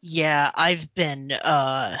 Yeah, I've been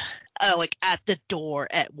like at the door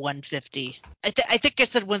at 1:50. I think I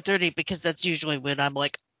said 1:30 because that's usually when I'm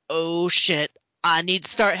like, oh shit, I need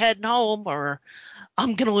to start heading home or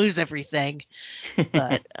I'm gonna lose everything.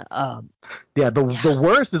 But the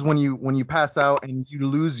worst is when you pass out and you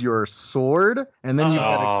lose your sword, and then you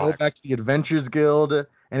gotta go back to the Adventurers Guild,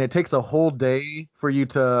 and it takes a whole day for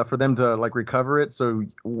them to like recover it. So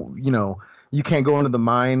you can't go into the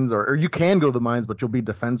mines, or you can go to the mines, but you'll be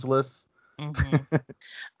defenseless. Mm-hmm.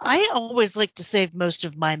 I always like to save most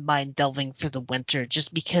of my mine delving for the winter,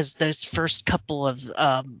 just because those first couple of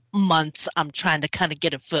months I'm trying to kind of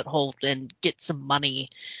get a foothold and get some money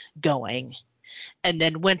going. And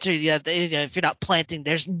then winter, if you're not planting,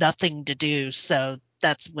 there's nothing to do. So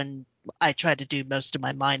that's when I try to do most of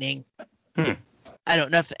my mining. I don't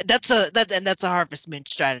know if that's a Harvest Moon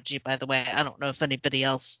strategy, by the way. I don't know if anybody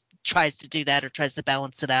else tries to do that or tries to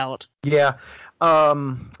balance it out. Yeah.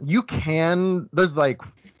 You can, there's like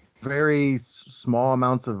very small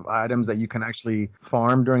amounts of items that you can actually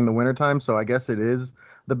farm during the wintertime, so I guess it is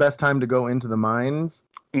the best time to go into the mines.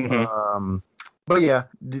 But yeah,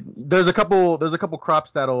 there's a couple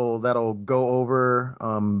crops that'll go over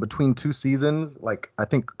between 2 seasons. Like I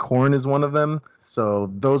think corn is one of them.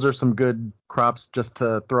 So those are some good crops just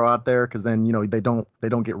to throw out there, because then they don't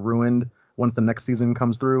get ruined once the next season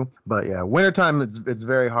comes through. But yeah, wintertime it's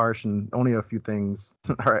very harsh, and only a few things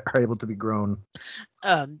are able to be grown.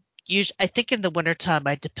 I think in the wintertime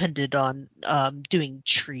I depended on doing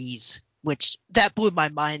trees, which that blew my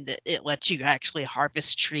mind that it lets you actually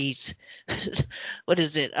harvest trees. What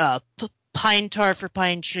is it? Pine tar for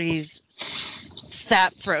pine trees,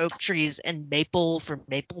 sap for oak trees, and maple for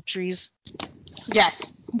maple trees.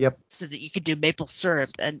 Yes. Yep. So that you could do maple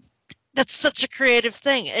syrup, and that's such a creative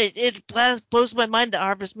thing. It blows my mind that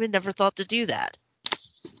Harvest Moon never thought to do that.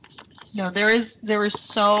 No, there is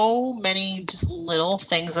so many just little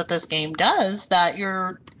things that this game does that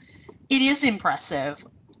it is impressive.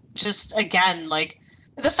 Just again, like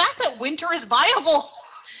the fact that winter is viable.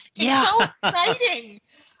 Yeah. It's so exciting.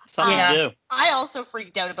 Something to do. I also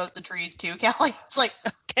freaked out about the trees too, Kelly. It's like,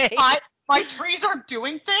 Okay. my trees are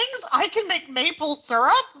doing things. I can make maple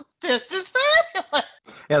syrup. This is fabulous.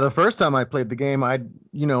 Yeah, the first time I played the game, I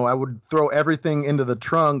would throw everything into the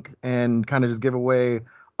trunk and kind of just give away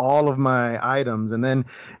all of my items, and then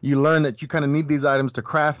you learn that you kind of need these items to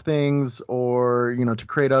craft things or to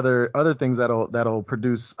create other things that'll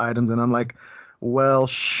produce items, and I'm like, well,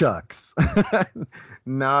 shucks.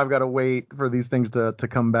 Now I've got to wait for these things to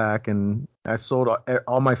come back, and I sold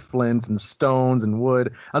all my flints and stones and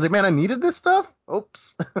wood. I was like, man, I needed this stuff?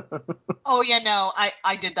 Oops. Oh yeah, no,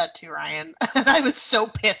 I did that too, Ryan. I was so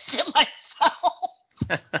pissed at myself.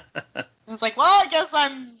 It's like, well, I guess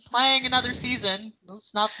I'm playing another season.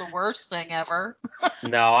 That's not the worst thing ever.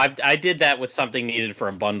 No, I did that with something needed for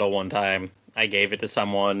a bundle one time. I gave it to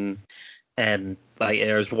someone, and like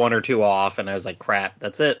there was one or two off, and I was like, crap,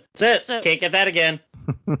 that's it. So- Can't get that again.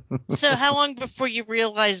 So how long before you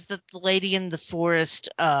realize that the lady in the forest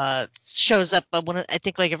shows up I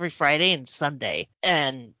think like every Friday and Sunday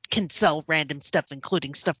and can sell random stuff,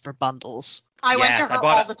 including stuff for bundles? I went to her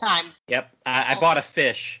all the time. Yep, I bought a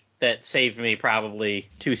fish that saved me probably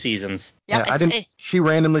 2 seasons. Yep. Yeah, she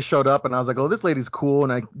randomly showed up, and I was like, oh, this lady's cool,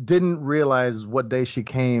 and I didn't realize what day she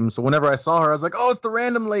came. So whenever I saw her, I was like, oh, it's the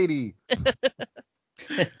random lady.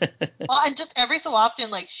 Well, and just every so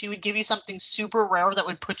often, like, she would give you something super rare that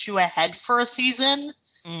would put you ahead for a season.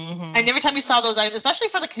 Mm-hmm. And every time you saw those items, especially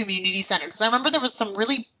for the community center, because I remember there was some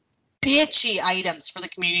really bitchy items for the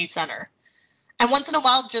community center. And once in a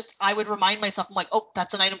while, I would remind myself, I'm like, oh,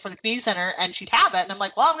 that's an item for the community center, and she'd have it. And I'm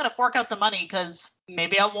like, well, I'm going to fork out the money because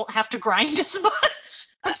maybe I won't have to grind as much.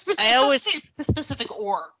 Specific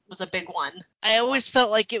ore was a big one. I always felt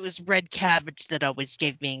like it was red cabbage that always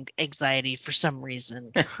gave me anxiety for some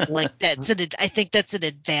reason. Like I think that's an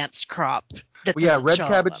advanced crop. Red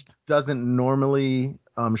cabbage doesn't normally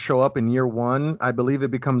show up in year 1. I believe it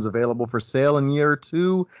becomes available for sale in year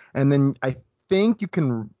 2, and then I think you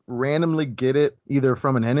can randomly get it either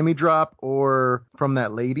from an enemy drop or from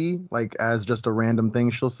that lady, like as just a random thing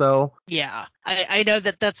she'll sell. Yeah, I know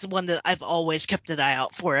that's the one that I've always kept an eye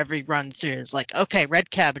out for every run through. It's like, okay, red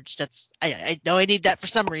cabbage. I know I need that for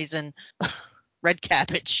some reason. Red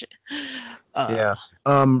cabbage. Yeah.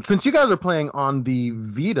 Since you guys are playing on the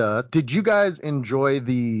Vita, did you guys enjoy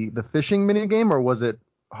the fishing minigame, or was it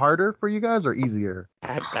harder for you guys or easier?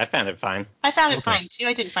 I found it fine. I found it fine too.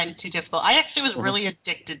 I didn't find it too difficult. I actually was really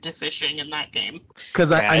addicted to fishing in that game.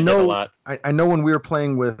 Because I know when we were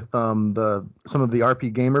playing with some of the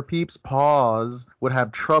RP Gamer peeps, Paws would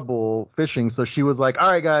have trouble fishing, so she was like, all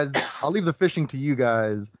right guys, I'll leave the fishing to you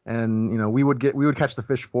guys, and we would catch the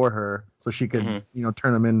fish for her so she could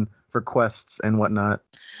turn them in for quests and whatnot.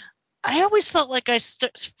 I always felt like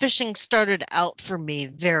fishing started out for me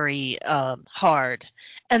very hard,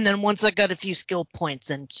 and then once I got a few skill points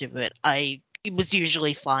into it, it was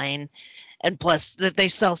usually fine. And plus, that they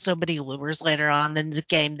sell so many lures later on in the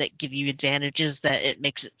game that give you advantages that it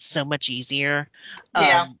makes it so much easier.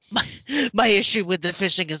 Yeah. My issue with the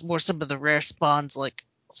fishing is more some of the rare spawns, like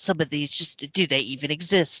some of these. Just do they even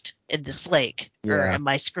exist in this lake, or am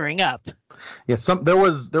I screwing up? Yeah, there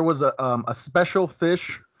was a special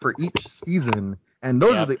fish for each season, and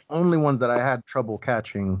those are the only ones that I had trouble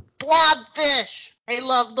catching. Blobfish! I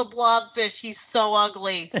love the blobfish. He's so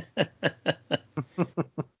ugly.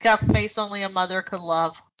 Got a face only a mother could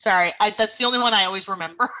love. Sorry, that's the only one I always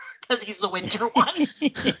remember because he's the winter one.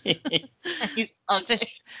 He's ugly.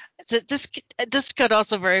 So this could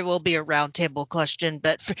also very well be a roundtable question,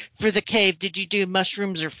 but for the cave, did you do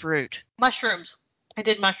mushrooms or fruit? Mushrooms. I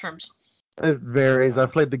did mushrooms. It varies.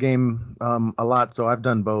 I've played the game a lot, so I've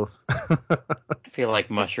done both. I feel like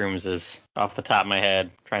mushrooms is off the top of my head.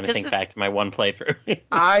 Trying to think back to my one playthrough.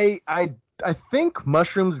 I think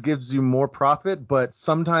mushrooms gives you more profit, but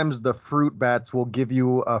sometimes the fruit bats will give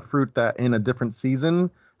you a fruit that in a different season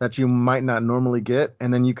that you might not normally get,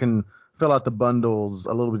 and then you can fill out the bundles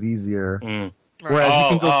a little bit easier. Mm.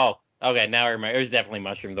 Whereas Okay, now I remember. It was definitely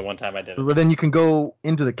mushroom the one time I did it. But then you can go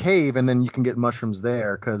into the cave and then you can get mushrooms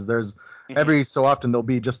there because there's every so often there'll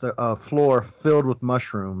be just a floor filled with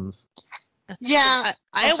mushrooms. Yeah.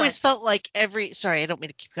 I always felt like sorry, I don't mean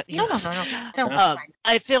to keep cutting you off. No.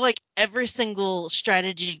 I feel like every single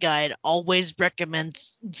strategy guide always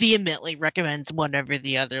vehemently recommends one over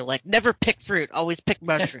the other. Like, never pick fruit, always pick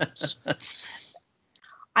mushrooms.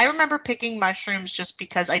 I remember picking mushrooms just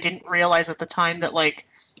because I didn't realize at the time that, like,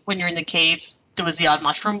 when you're in the cave, there was the odd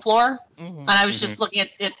mushroom floor. Mm-hmm. And I was just looking at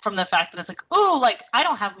it from the fact that it's like, ooh, like, I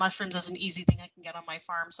don't have mushrooms as an easy thing I can get on my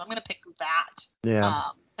farm, so I'm going to pick that. Yeah.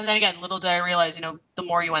 And then again, little did I realize, the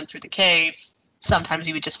more you went through the cave, sometimes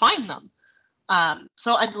you would just find them.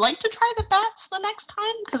 So I'd like to try the bats the next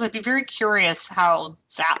time because I'd be very curious how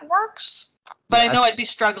that works. But yeah, I know I'd be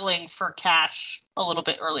struggling for cash a little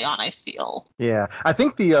bit early on, I feel. Yeah. I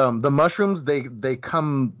think the mushrooms, they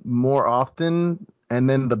come more often, and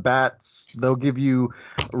then the bats, they'll give you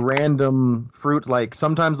random fruit. Like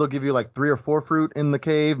sometimes they'll give you like 3 or 4 fruit in the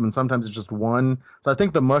cave, and sometimes it's just 1. So I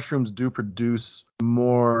think the mushrooms do produce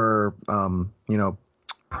more,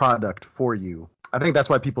 product for you. I think that's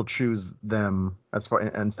why people choose them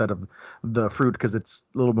instead of the fruit, because it's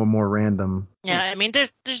a little bit more random. Yeah, I mean,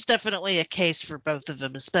 there's definitely a case for both of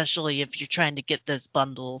them, especially if you're trying to get those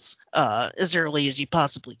bundles as early as you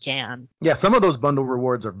possibly can. Yeah, some of those bundle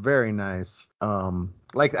rewards are very nice,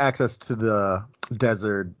 like access to the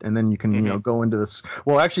desert, and then you can go into this.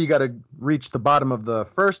 Well, actually, you got to reach the bottom of the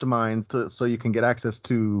first mines so you can get access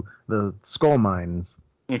to the skull mines.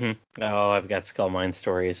 Mm-hmm. Oh, I've got skull mine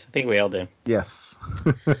stories. I think we all do. Yes.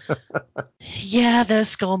 Yeah, those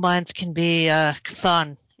skull mines can be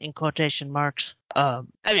fun in quotation marks. I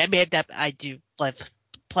do love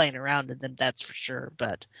playing around in them, that's for sure.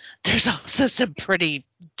 But there's also some pretty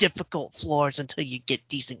difficult floors until you get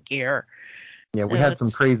decent gear. Yeah, we had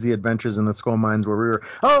some crazy adventures in the skull mines where we were,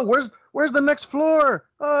 where's the next floor?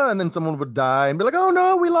 And then someone would die and be like, oh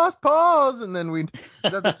no, we lost Paws, and then we'd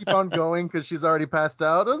have to keep on going because she's already passed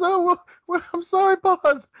out. I was I'm sorry,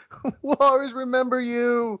 Paws. We'll always remember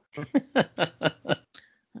you. Let's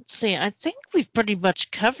see. I think we've pretty much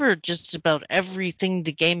covered just about everything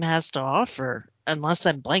the game has to offer, unless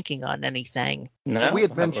I'm blanking on anything. No, we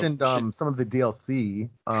had mentioned some of the DLC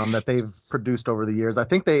that they've produced over the years. I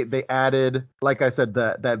think they added, like I said,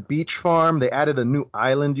 that beach farm. They added a new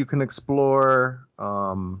island you can explore,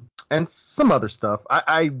 and some other stuff.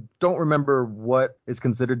 I don't remember what is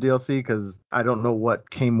considered DLC because I don't know what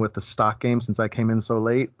came with the stock game since I came in so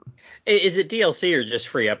late. Is it DLC or just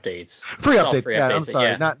free updates? Free updates. Yeah, I'm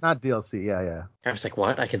sorry, not DLC. Yeah. I was like,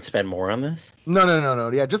 what? I can spend more on this? No.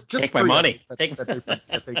 Yeah, just take my money. That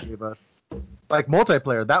they gave us. Like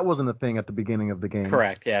multiplayer, that wasn't a thing at the beginning of the game.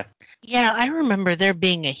 Correct, yeah. Yeah, I remember there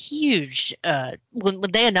being a huge when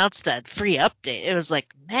they announced that free update, it was like,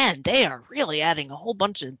 man, they are really adding a whole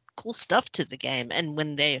bunch of cool stuff to the game. And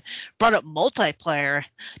when they brought up multiplayer,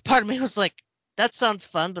 part of me was like, that sounds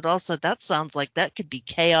fun, but also that sounds like that could be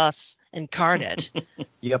chaos incarnate.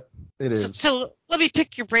 Yep, it is. So let me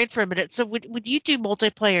pick your brain for a minute. So when you do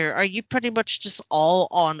multiplayer, are you pretty much just all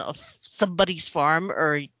on somebody's farm,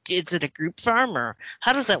 or is it a group farm, or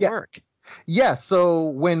how does that work? Yeah, so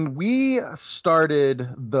when we started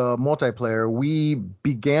the multiplayer, we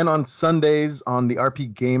began on Sundays on the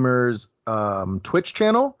RP Gamers Twitch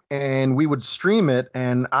channel, and we would stream it,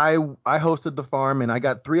 and I hosted the farm, and I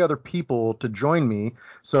got 3 other people to join me.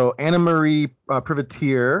 So Anna Marie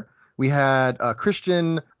Privateer, we had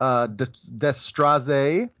Christian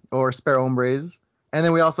Destraze, or Sparrow Hombres, and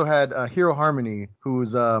then we also had Hero Harmony,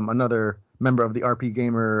 who's another member of the RP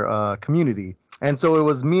Gamer community. And so it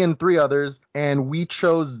was me and 3 others, and we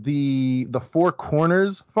chose the Four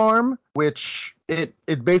Corners farm, which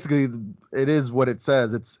it's basically, it is what it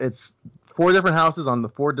says. It's 4 different houses on the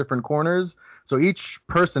 4 different corners. So each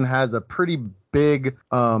person has a pretty big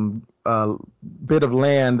bit of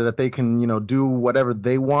land that they can, do whatever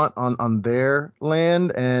they want on their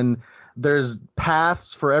land, and there's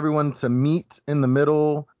paths for everyone to meet in the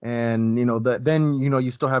middle, and then you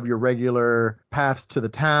still have your regular paths to the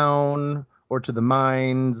town, or to the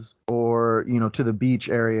mines, or to the beach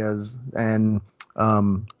areas. And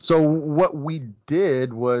so what we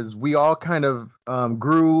did was we all kind of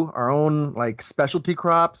grew our own like specialty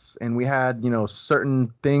crops, and we had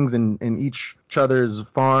certain things in each other's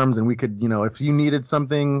farms, and we could if you needed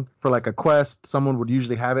something for like a quest, someone would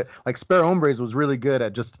usually have it. Like Sparrow Hombres was really good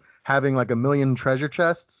at just having like 1 million treasure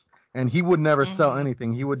chests, and he would never sell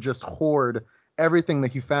anything. He would just hoard everything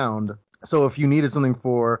that he found. So if you needed something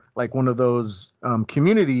for like one of those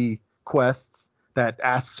community quests, that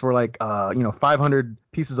asks for like 500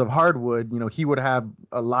 pieces of hardwood, he would have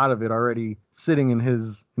a lot of it already sitting in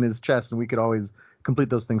his chest, and we could always complete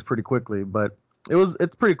those things pretty quickly. But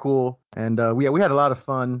it's pretty cool, and we had a lot of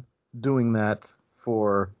fun doing that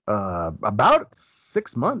for about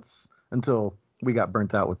 6 months until we got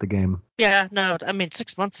burnt out with the game. Yeah, no, I mean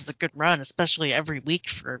 6 months is a good run, especially every week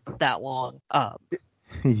for that long.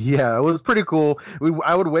 Yeah, it was pretty cool.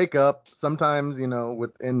 I would wake up sometimes,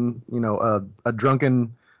 within a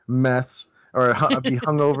drunken mess, or I'd be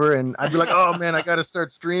hungover, and I'd be like, oh man, I gotta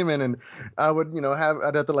start streaming, and I would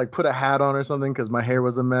I'd have to like put a hat on or something because my hair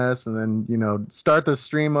was a mess, and then start the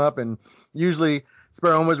stream up, and usually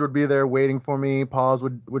Spare Homers would be there waiting for me. Paws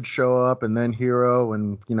would show up, and then Hero,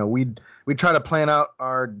 and we'd try to plan out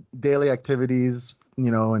our daily activities,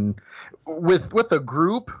 and with the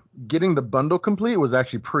group, getting the bundle complete was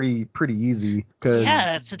actually pretty easy.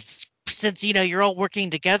 Yeah, since you're all working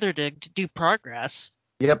together to do progress.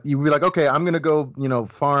 Yep, you'd be like, okay, I'm gonna go,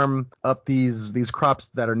 farm up these crops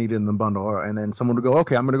that are needed in the bundle, and then someone would go,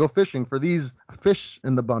 okay, I'm gonna go fishing for these fish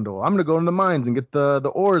in the bundle. I'm gonna go in the mines and get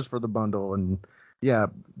the ores for the bundle, and yeah,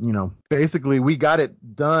 basically we got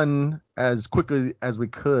it done as quickly as we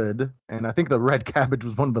could, and I think the red cabbage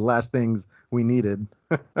was one of the last things we needed.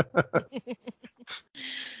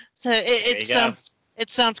 So it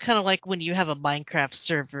sounds kind of like when you have a Minecraft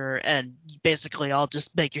server and you basically all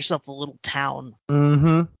just make yourself a little town.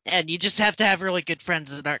 Mm-hmm. And you just have to have really good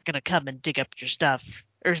friends that aren't going to come and dig up your stuff.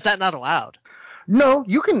 Or is that not allowed? No,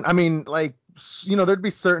 you can. I mean, like, there'd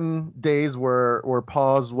be certain days where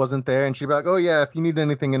Paws wasn't there, and she'd be like, oh yeah, if you need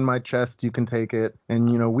anything in my chest, you can take it.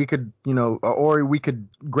 And we could, or we could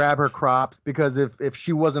grab her crops, because if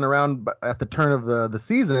she wasn't around at the turn of the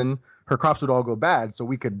season, her crops would all go bad. So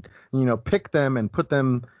we could, pick them and put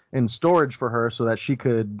them in storage for her so that she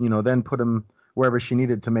could, then put them wherever she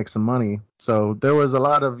needed to make some money. So there was a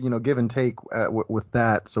lot of, give and take with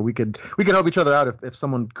that. So we could help each other out if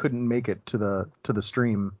someone couldn't make it to the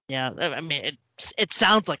stream. Yeah, I mean, it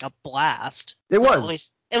sounds like a blast. It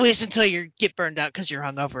was. At least until you get burned out because you're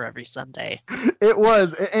hungover every Sunday. It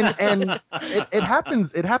was, and it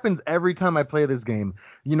happens. It happens every time I play this game.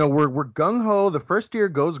 We're gung ho. The first year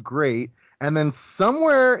goes great, and then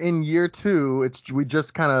somewhere in year 2, we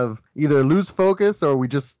just kind of either lose focus or we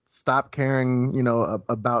just stop caring,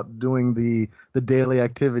 about doing the daily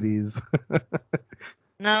activities.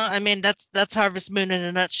 No, I mean that's Harvest Moon in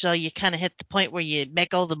a nutshell. You kind of hit the point where you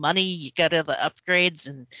make all the money, you get all the upgrades,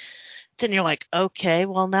 and then you're like, okay,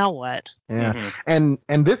 well now what? Yeah, mm-hmm.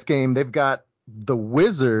 and this game they've got the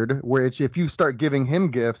wizard, where if you start giving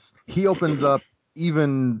him gifts, he opens up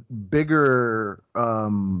even bigger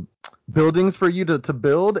buildings for you to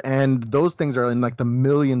build, and those things are in like the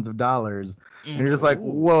millions of dollars. And you're just like,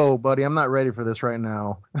 whoa, buddy, I'm not ready for this right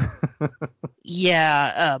now.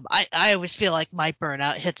 Yeah, I always feel like my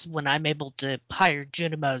burnout hits when I'm able to hire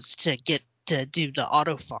Junimos to get to do the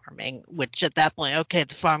auto farming, which at that point, okay,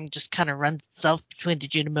 the farm just kind of runs itself between the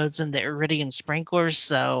Junimos and the Iridium sprinklers.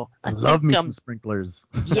 So I love me some sprinklers.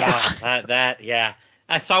 Yeah, yeah.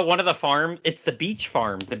 I saw one of the farm. It's the beach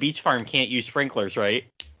farm. The beach farm can't use sprinklers, right?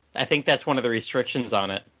 I think that's one of the restrictions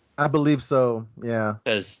on it. I believe so. Yeah.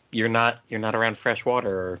 Because you're not around fresh water,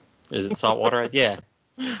 or is it salt water? Yeah.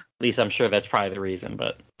 At least I'm sure that's probably the reason.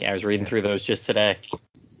 But yeah, I was reading through those just today.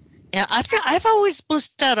 Yeah, I've always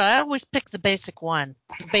blissed out. I always pick the basic one,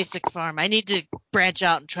 the basic farm. I need to branch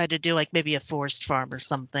out and try to do like maybe a forest farm or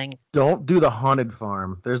something. Don't do the haunted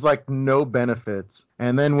farm. There's like no benefits.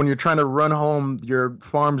 And then when you're trying to run home, your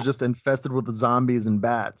farm's just infested with the zombies and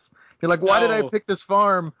bats. You're like, why did I pick this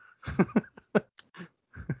farm?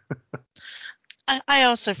 I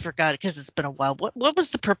also forgot, because it's been a while. What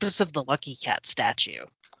was the purpose of the Lucky Cat statue?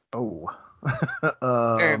 Oh.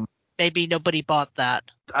 Or maybe nobody bought that.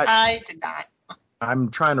 I did not. I'm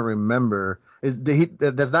trying to remember.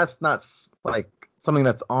 That's not like something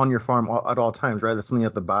that's on your farm at all times, right? That's something you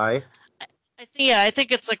have to buy. I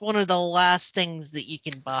think it's like one of the last things that you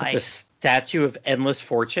can buy. The Statue of Endless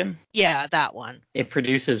Fortune? Yeah, that one. It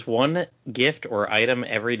produces one gift or item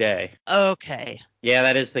every day. Okay. Yeah,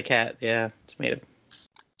 that is the cat. Yeah, it's made of.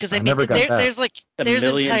 Because there's $1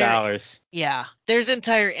 million. Yeah, there's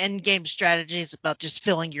entire end game strategies about just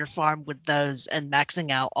filling your farm with those and maxing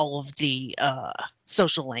out all of the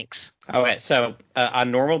social links. Okay, so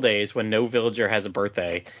on normal days when no villager has a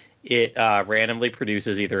birthday, it randomly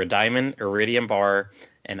produces either a diamond, iridium bar,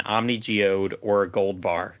 an omni geode, or a gold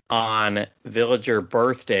bar. On villager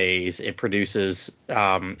birthdays, it produces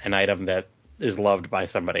an item that is loved by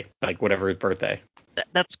somebody, like whatever his birthday.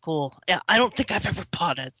 That's cool. Yeah, I don't think I've ever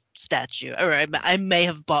bought a statue, or I may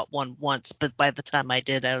have bought one once, but by the time I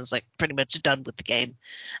did, I was like pretty much done with the game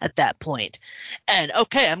at that point. And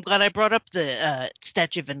okay, I'm glad I brought up the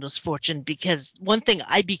Statue of Endless Fortune, because one thing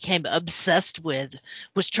I became obsessed with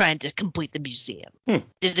was trying to complete the museum.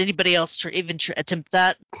 Did anybody else attempt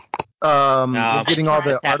that? No, getting all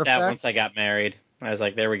the tapped artifacts. out once I got married. I was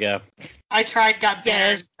like, there we go. I tried, got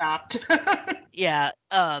banned, stopped. Yeah.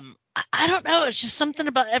 I don't know. It's just something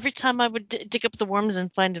about every time I would dig up the worms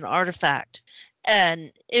and find an artifact,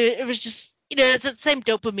 and it was just, it's that same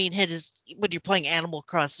dopamine hit as when you're playing Animal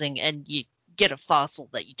Crossing and you get a fossil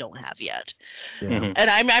that you don't have yet. Yeah. Mhm.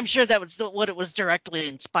 And I'm sure that was what it was directly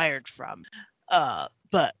inspired from.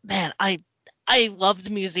 But man, I love the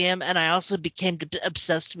museum, and I also became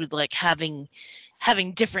obsessed with like having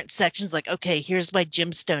different sections. Like, okay, here's my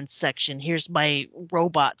gemstone section, here's my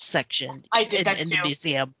robot section. I did that in too. the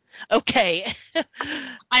museum. Okay.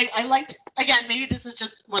 I liked, again, maybe this is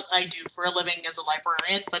just what I do for a living as a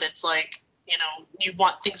librarian, but it's like, you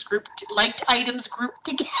want things liked items grouped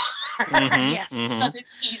together. Yes. So it's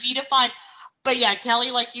easy to find. But yeah,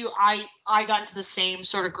 Kelly, like you, I got into the same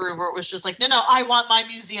sort of groove where it was just like, no, I want my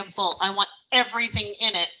museum full. I want everything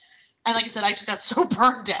in it. And like I said, I just got so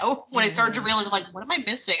burned out when I started to realize, I'm like, what am I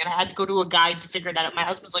missing? And I had to go to a guide to figure that out. My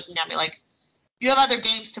husband's looking at me like, you have other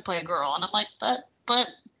games to play, girl. And I'm like, but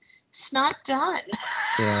it's not done.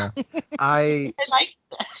 Yeah. I like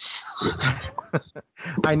this.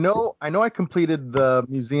 I know I completed the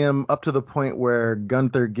museum up to the point where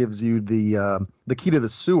Gunther gives you the key to the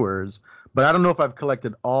sewers, but I don't know if I've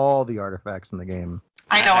collected all the artifacts in the game.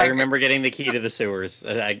 I know. I remember getting the key to the sewers.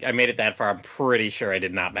 I made it that far. I'm pretty sure I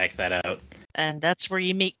did not max that out. And that's where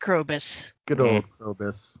you meet Krobus. Good old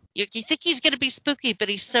Krobus. You think he's going to be spooky, but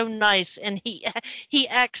he's so nice, and he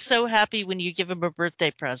acts so happy when you give him a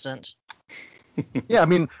birthday present. Yeah, I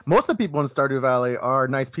mean, most of the people in Stardew Valley are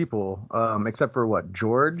nice people, except for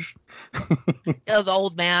George? Oh, the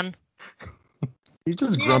old man. He's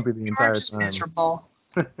just grumpy the entire George is time. miserable.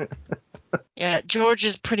 Yeah, George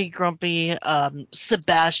is pretty grumpy.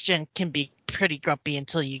 Sebastian can be pretty grumpy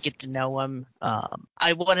until you get to know him.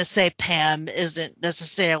 I want to say Pam isn't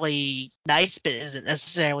necessarily nice, but isn't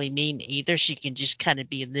necessarily mean either. She can just kind of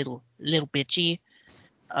be a little bitchy.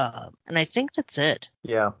 And I think that's it.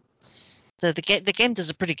 Yeah. So the game does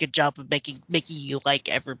a pretty good job of making you like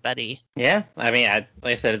everybody. Yeah, I mean, like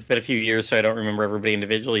I said, it's been a few years, so I don't remember everybody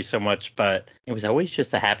individually so much, but it was always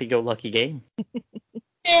just a happy-go-lucky game.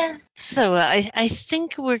 Yeah. So I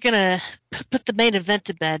think we're gonna put the main event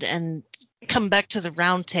to bed and come back to the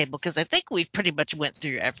round table, because I think we've pretty much went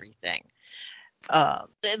through everything.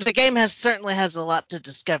 The game certainly has a lot to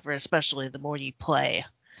discover, especially the more you play.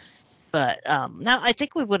 But now I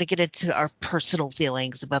think we want to get into our personal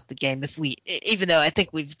feelings about the game, even though I think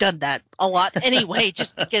we've done that a lot anyway,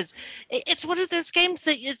 just because it's one of those games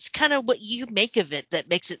that it's kind of what you make of it that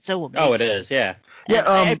makes it so amazing. Oh, it is, yeah.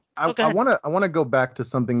 Yeah, I want to go back to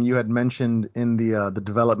something you had mentioned in the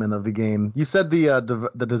development of the game. You said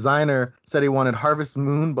the designer said he wanted Harvest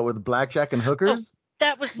Moon, but with blackjack and hookers.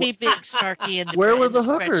 That was me being snarky in the Where were the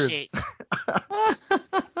spreadsheet. hookers?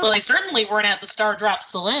 Well, they certainly weren't at the Star Drop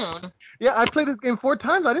Saloon. Yeah, I played this game 4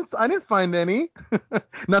 times. I didn't find any.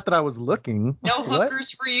 Not that I was looking. No What? hookers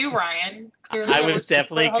for you, Ryan. I was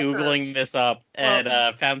definitely Googling hookers. this up and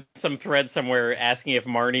found some thread somewhere asking if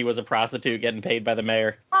Marnie was a prostitute getting paid by the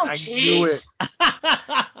mayor. Oh, I knew it. jeez.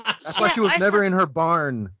 That's why she was never in her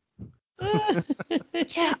barn.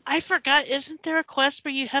 Yeah, I forgot. Isn't there a quest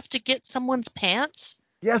where you have to get someone's pants?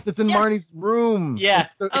 Yes, it's in Marnie's room. Yeah,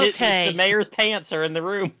 It's the- Okay. the mayor's pants are in the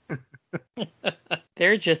room.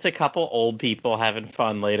 They're just a couple old people having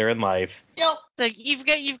fun later in life. Yep. So you've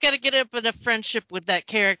got to get up in a friendship with that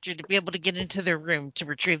character to be able to get into their room to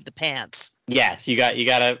retrieve the pants. Yes, you got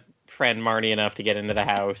to friend Marnie enough to get into the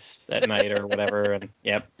house at night or whatever, and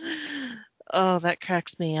yep. Oh, that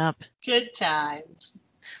cracks me up. Good times.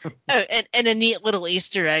 Oh, and a neat little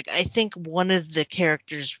Easter egg. I think one of the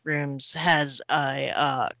characters' rooms has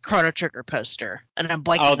a Chrono Trigger poster, and I'm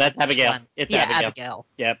blanking. Oh, that's on which Abigail. one. It's yeah, Abigail.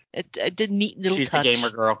 Yep. It did a neat little She's touch. the gamer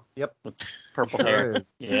girl. Yep. With purple Sure hair.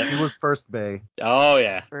 is. Yeah. She was first Bay. Oh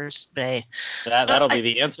yeah. First Bay. That'll be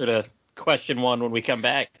the answer to question 1 when we come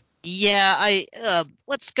back. Yeah,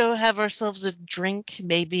 let's go have ourselves a drink.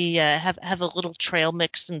 Maybe have a little trail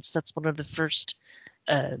mix, since that's one of the first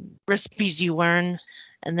recipes you learn.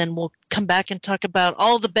 And then we'll come back and talk about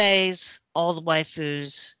all the bays, all the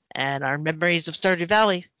waifus, and our memories of Stardew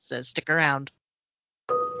Valley. So stick around.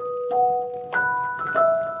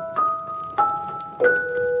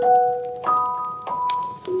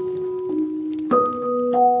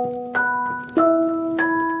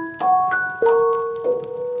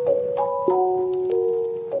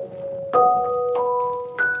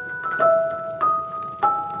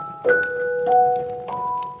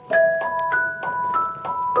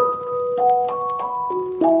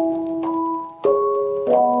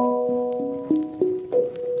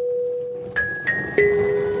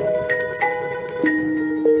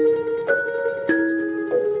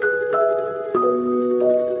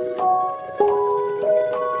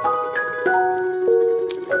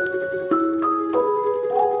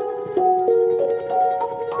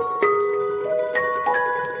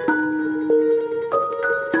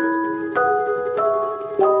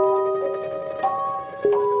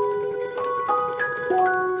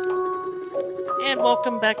 And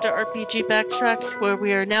welcome back to RPG Backtrack, where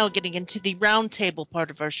we are now getting into the roundtable part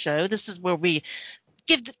of our show. This is where we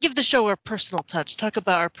give the show our personal touch, talk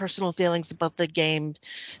about our personal feelings about the game,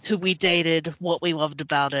 who we dated, what we loved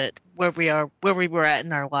about it, where we were at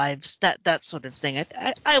in our lives, that sort of thing.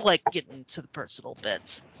 I like getting to the personal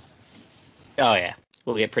bits. Oh yeah,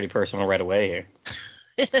 we'll get pretty personal right away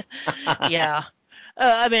here. Yeah.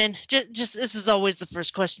 I mean, just this is always the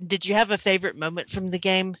first question. Did you have a favorite moment from the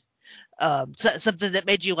game? Something that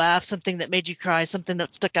made you laugh, something that made you cry, something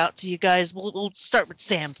that stuck out to you guys? We'll start with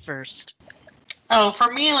Sam first. Oh,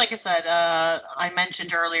 for me, like I said, I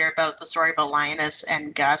mentioned earlier about the story about Linus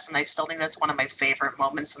and Gus, and I still think that's one of my favorite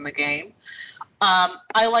moments in the game.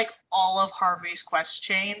 I like all of Harvey's quest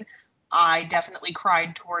chain. I definitely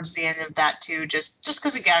cried towards the end of that too, just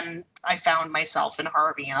because, again, I found myself in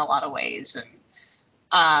Harvey in a lot of ways, and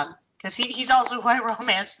because he's also who I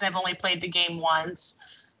romanced, and I've only played the game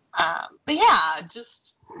once. But yeah,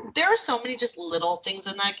 just there are so many just little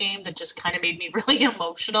things in that game that just kind of made me really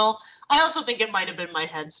emotional. I also think it might have been my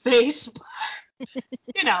headspace, but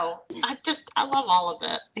you know, I love all of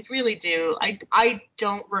it. I really do. I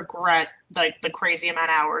don't regret like the crazy amount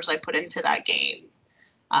of hours I put into that game.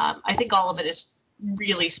 I think all of it is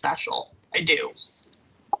really special. I do.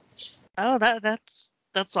 Oh, that's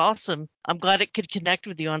awesome. I'm glad it could connect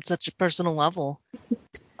with you on such a personal level.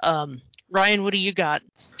 Ryan, what do you got?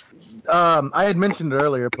 I had mentioned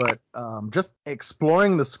earlier, but just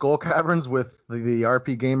exploring the Skull Caverns with the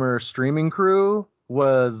RP Gamer streaming crew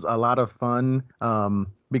was a lot of fun.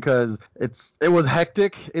 Because it was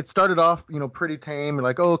hectic. It started off, pretty tame.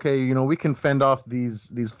 Like, oh, okay, we can fend off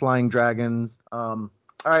these flying dragons.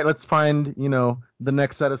 All right, let's find, the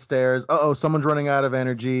next set of stairs. Uh-oh, someone's running out of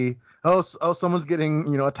energy. Oh, someone's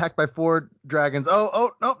getting, attacked by 4 dragons.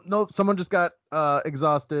 Oh, no, someone just got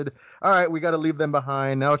exhausted. All right, we got to leave them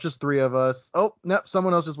behind. Now it's just 3 of us. Oh, nope,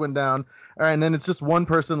 someone else just went down. All right, and then it's just 1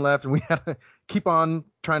 person left, and we had to keep on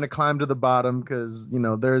trying to climb to the bottom because,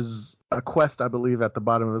 there's a quest, I believe, at the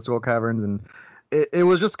bottom of the Skull Caverns, and it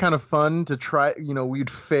was just kind of fun to try.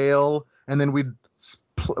 We'd fail, and then we'd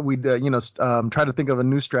try to think of a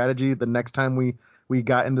new strategy the next time we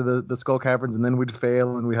got into the Skull Caverns, and then we'd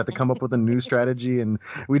fail, and we had to come up with a new strategy, and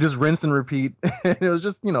we just rinse and repeat. It was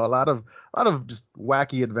just, a lot of just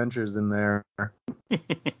wacky adventures in there. I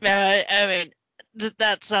mean,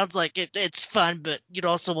 that sounds like it's fun, but you'd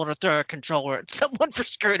also want to throw a controller at someone for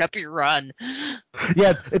screwing up your run.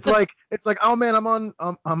 Yeah, it's like, oh man,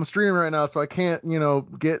 I'm streaming right now, so I can't,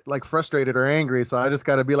 get like frustrated or angry, so I just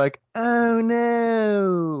got to be like, oh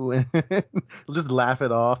no, just laugh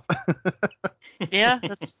it off. Yeah,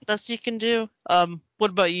 that's you can do. What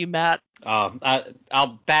about you, Matt?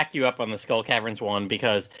 I'll back you up on the Skull Caverns one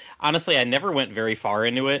because honestly, I never went very far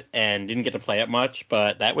into it and didn't get to play it much,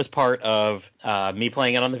 but that was part of me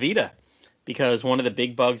playing it on the Vita. Because one of the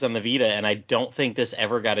big bugs on the Vita, and I don't think this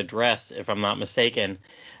ever got addressed, if I'm not mistaken,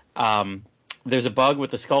 there's a bug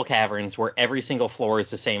with the Skull Caverns where every single floor is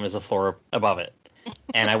the same as the floor above it.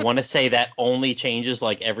 And I want to say that only changes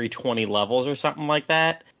like every 20 levels or something like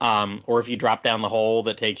that. Or if you drop down the hole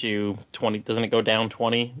that takes you 20, doesn't it go down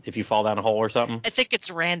 20 if you fall down a hole or something? I think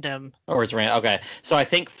it's random. Or it's random. Okay. So I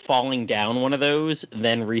think falling down one of those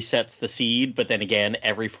then resets the seed, but then again,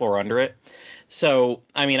 every floor under it. So,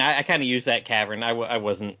 I mean, I kind of used that cavern. I knew I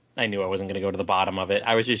wasn't going to go to the bottom of it.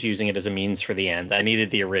 I was just using it as a means for the ends. I needed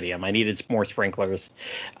the iridium. I needed more sprinklers.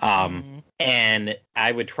 And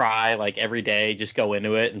I would try like every day, just go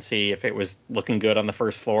into it and see if it was looking good on the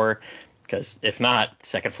first floor. Because if not,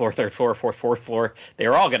 second floor, third floor, fourth floor,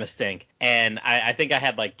 they're all going to stink. And I think I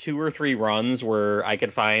had like 2 or 3 runs where I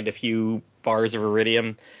could find a few bars of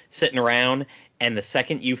iridium sitting around. And the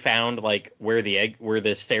second you found like where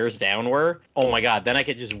the stairs down were, oh my God, then I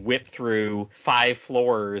could just whip through 5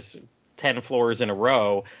 floors, 10 floors in a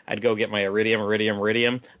row. I'd go get my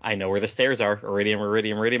iridium. I know where the stairs are. Iridium,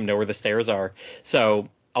 know where the stairs are. So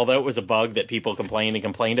although it was a bug that people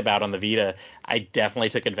complained about on the Vita, I definitely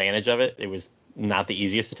took advantage of it. It was not the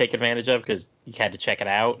easiest to take advantage of because you had to check it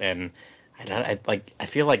out. And I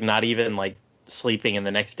feel like not even like sleeping and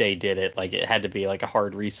the next day did it. Like it had to be like a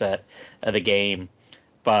hard reset of the game.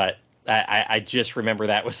 But I just remember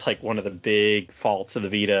that was like one of the big faults of the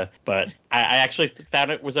Vita. But I actually found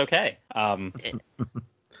it was okay. A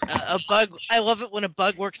bug. I love it when a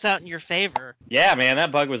bug works out in your favor. Yeah, man,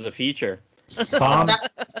 that bug was a feature.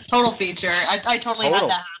 Total feature. I totally had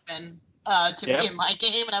that happen to me in my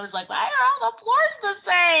game, and I was like, why are all the floors the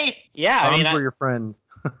same? Yeah, I mean, were your friend.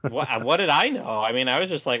 what did I know? I mean, I was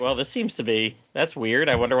just like, well, that's weird.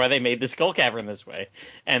 I wonder why they made the Skull Cavern this way.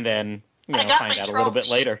 And then find out a little bit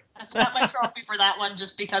later. I got my trophy for that one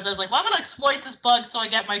just because I was like, well, I'm going to exploit this bug so I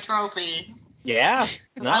get my trophy. Yeah.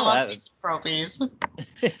 I love these trophies.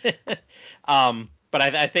 But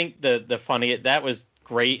I think the funny, that was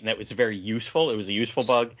great, and it was very useful. It was a useful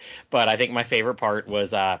bug. But I think my favorite part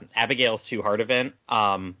was Abigail's Too Hard event.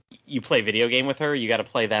 You play video game with her. You got to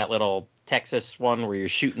play that little Texas one where you're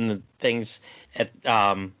shooting the things at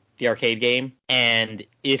the arcade game. And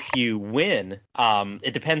if you win,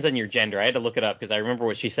 it depends on your gender. I had to look it up because I remember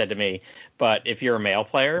what she said to me. But if you're a male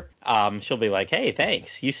player, she'll be like, hey,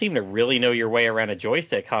 thanks. You seem to really know your way around a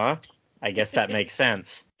joystick, huh? I guess that makes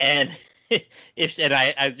sense. And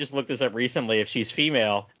I just looked this up recently. If she's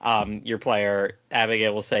female, your player,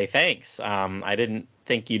 Abigail, will say, thanks. I didn't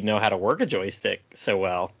think you'd know how to work a joystick so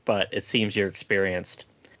well, but it seems you're experienced.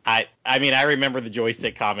 I mean, I remember the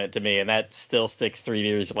joystick comment to me, and that still sticks 3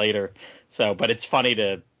 years later. So, but it's funny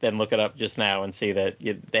to then look it up just now and see that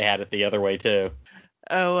they had it the other way too.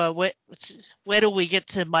 Oh, wait till we get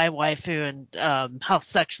to my waifu and how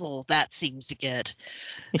sexual that seems to get.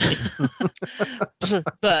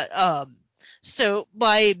 But so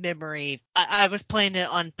my memory, I was playing it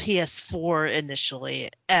on PS4 initially,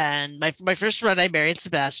 and my first run I married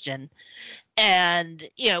Sebastian. And,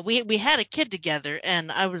 we had a kid together,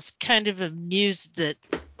 and I was kind of amused that,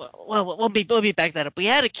 well, let me back that up. We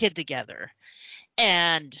had a kid together,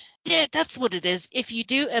 and yeah, that's what it is. If you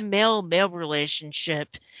do a male-male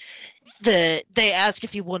relationship, they ask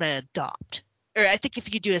if you want to adopt. Or I think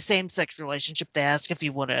if you do a same-sex relationship, they ask if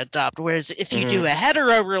you want to adopt. Whereas if you do a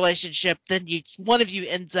hetero relationship, then one of you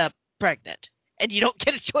ends up pregnant. And you don't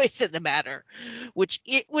get a choice in the matter, which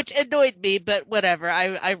annoyed me, but whatever.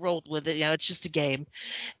 I rolled with it. It's just a game.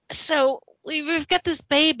 So we've got this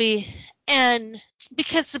baby, and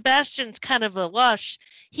because Sebastian's kind of a lush,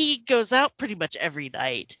 he goes out pretty much every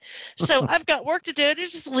night. So I've got work to do, and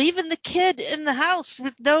he's just leaving the kid in the house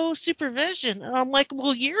with no supervision. And I'm like,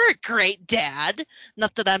 well, you're a great dad.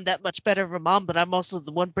 Not that I'm that much better of a mom, but I'm also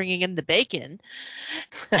the one bringing in the bacon.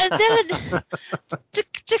 And then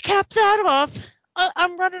to cap that off,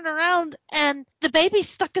 I'm running around, and the baby's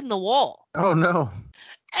stuck in the wall. Oh, no.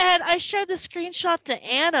 And I showed the screenshot to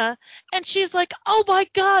Anna, and she's like, oh my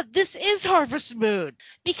god, this is Harvest Moon.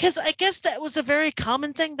 Because I guess that was a very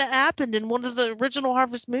common thing that happened in one of the original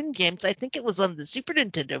Harvest Moon games. I think it was on the Super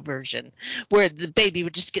Nintendo version, where the baby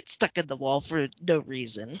would just get stuck in the wall for no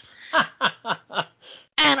reason. And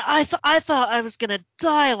I thought I was going to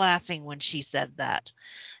die laughing when she said that.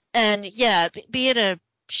 And yeah, being a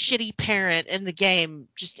shitty parent in the game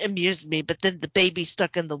just amused me, but then the baby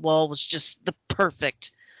stuck in the wall was just the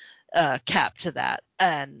perfect cap to that.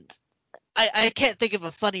 And I can't think of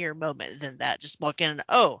a funnier moment than that. Just walk in and,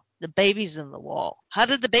 oh, the baby's in the wall. How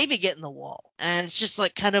did the baby get in the wall? And it's just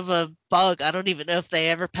like kind of a bug. I don't even know if they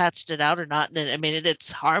ever patched it out or not. And I mean,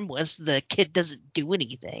 it's harmless. The kid doesn't do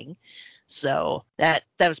anything. So that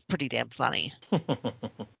was pretty damn funny.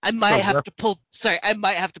 I might have to pull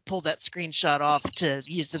that screenshot off to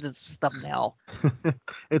use it as a thumbnail.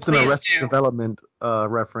 It's an Arrested Development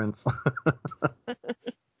reference.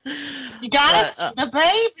 You got the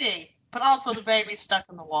baby, but also the baby stuck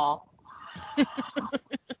in the wall.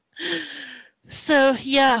 So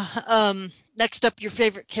yeah, next up, your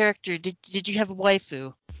favorite character. Did you have a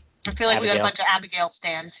waifu? I feel like Abigail. We got a bunch of Abigail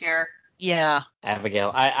stands here. Yeah,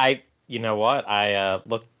 Abigail. I you know what? I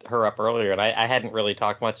looked her up earlier, and I hadn't really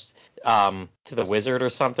talked much to the wizard or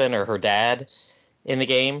something, or her dad in the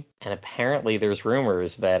game. And apparently there's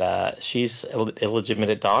rumors that she's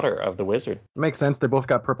illegitimate daughter of the wizard. Makes sense. They both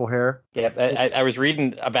got purple hair. Yeah, I was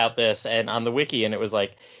reading about this and on the wiki, and it was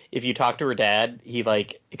like, if you talk to her dad, he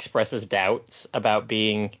like expresses doubts about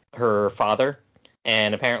being her father.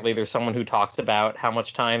 And apparently there's someone who talks about how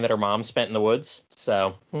much time that her mom spent in the woods.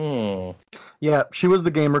 So, Yeah, she was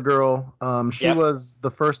the gamer girl. She was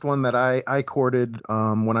the first one that I courted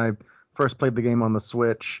when I first played the game on the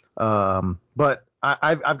Switch. But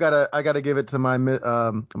I gotta give it to my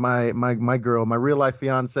my girl, my real life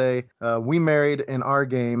fiance. We married in our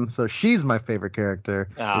game, so she's my favorite character.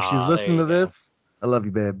 If she's listening to this, I love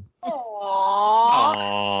you, babe.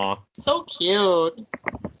 Aww. So cute.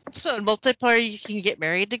 So in multiplayer, you can get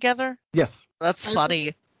married together? Yes. That's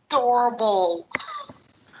funny. Adorable.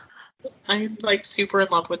 I'm like super in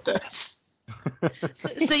love with this.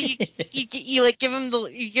 So you like give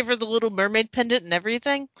her the Little Mermaid pendant and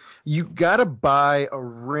everything? You gotta buy a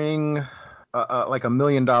ring, like $1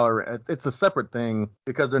 million. It's a separate thing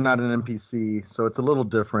because they're not an NPC, so it's a little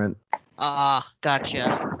different.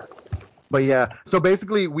 Gotcha. But yeah, so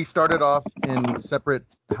basically we started off in separate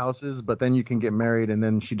houses, but then you can get married, and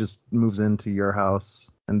then she just moves into your house,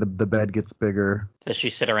 and the bed gets bigger. Does she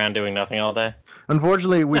sit around doing nothing all day?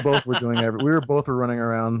 Unfortunately, we both were doing we were both running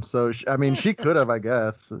around. So she could have, I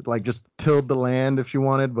guess, like just tilled the land if she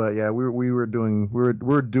wanted. But yeah, we were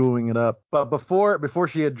doing it up. But before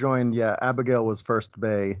she had joined, yeah, Abigail was first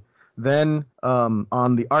Bay. Then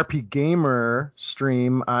on the RP Gamer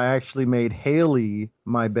stream, I actually made Haley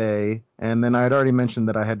my Bay, and then I had already mentioned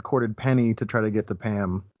that I had courted Penny to try to get to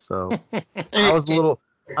Pam. So I was a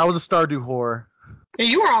Stardew whore. Yeah,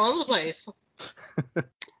 you were all over the place.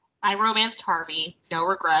 I romanced Harvey. No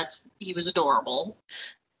regrets. He was adorable.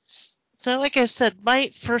 So like I said,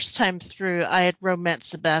 my first time through, I had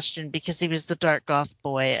romanced Sebastian because he was the dark goth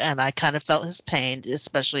boy, and I kind of felt his pain,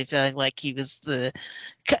 especially feeling like he was the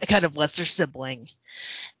kind of lesser sibling.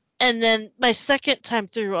 And then my second time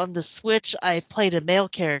through on the Switch, I played a male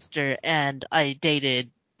character, and I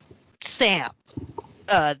dated Sam,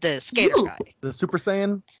 the skater guy. The Super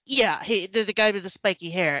Saiyan? Yeah, the guy with the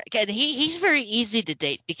spiky hair. And he's very easy to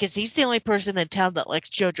date because he's the only person in town that likes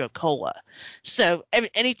JoJo Cola. So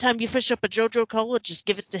anytime you fish up a JoJo Cola, just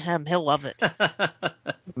give it to him. He'll love it.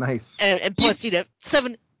 Nice. And plus,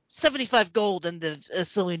 75 gold in the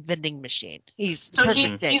saloon vending machine. He's the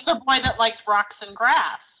perfect date. He's the boy that likes rocks and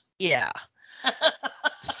grass. Yeah.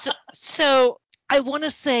 so I want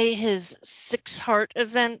to say his 6 Heart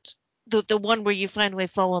event, the one where you finally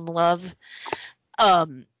fall in love,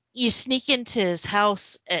 you sneak into his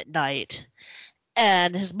house at night,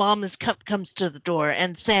 and his mom comes to the door,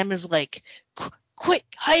 and Sam is like, quick,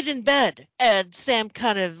 hide in bed. And Sam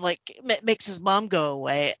kind of like makes his mom go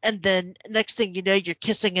away, and then next thing you know, you're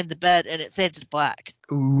kissing in the bed, and it fades to black.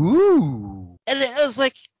 Ooh. And it was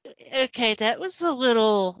like, okay, that was a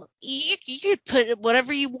little, you could put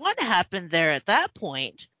whatever you want to happen there at that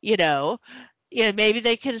point, you know. Yeah, maybe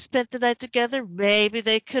they could have spent the night together. Maybe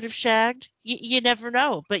they could have shagged. You never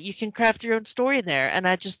know, but you can craft your own story there. And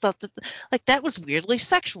I just thought that was weirdly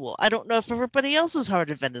sexual. I don't know if everybody else's heart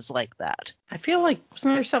event is like that. I feel like,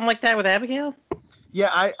 wasn't there something like that with Abigail? Yeah,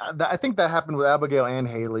 I think that happened with Abigail and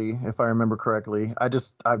Haley, if I remember correctly.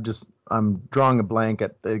 I'm drawing a blank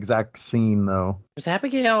at the exact scene though. Was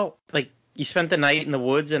Abigail like, you spent the night in the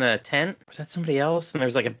woods in a tent? Was that somebody else? And there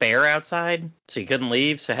was like a bear outside, so you couldn't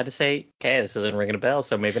leave. So I had to say, okay, this isn't ringing a bell,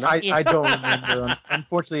 so maybe not. I don't remember.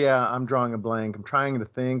 Unfortunately, yeah, I'm drawing a blank. I'm trying to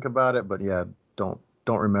think about it, but yeah, don't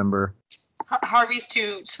remember. Harvey's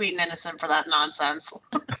too sweet and innocent for that nonsense.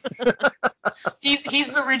 he's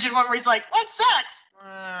the rigid one where he's like, what's sex?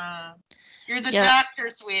 You're the doctor,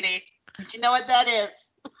 sweetie. But you know what that is.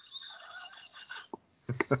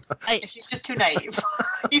 He's just too naive.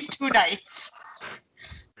 He's too naive.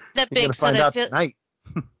 That being said,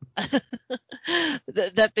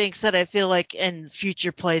 that being said, I feel like in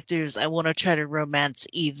future playthroughs, I want to try to romance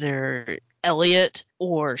either Elliot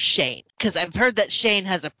or Shane, because I've heard that Shane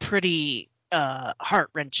has a pretty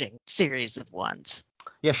heart-wrenching series of ones.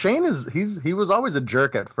 Yeah, Shane he was always a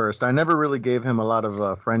jerk at first. I never really gave him a lot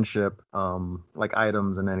of friendship, like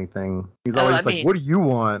items and anything. He's always like, what do you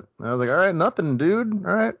want? And I was like, all right, nothing, dude.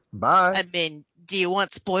 All right, bye. I mean, do you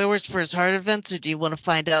want spoilers for his heart events, or do you want to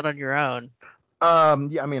find out on your own?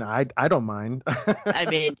 Yeah, I mean, I don't mind. I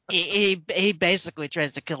mean, he basically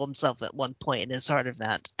tries to kill himself at one point in his heart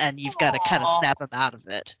event, and you've got to kind of snap him out of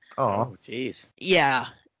it. Oh, jeez. Yeah.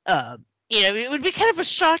 It would be kind of a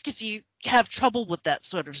shock if you have trouble with that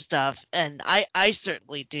sort of stuff, and I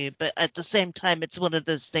certainly do, but at the same time, it's one of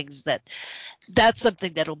those things that's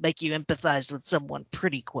something that'll make you empathize with someone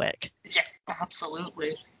pretty quick. Yeah,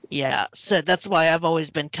 absolutely. Yeah, so that's why I've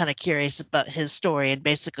always been kind of curious about his story and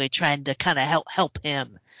basically trying to kind of help him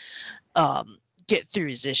get through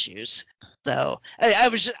his issues. So I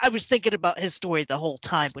was thinking about his story the whole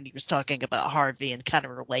time when he was talking about Harvey and kind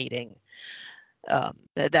of relating.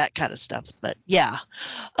 That kind of stuff. But yeah,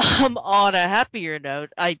 on a happier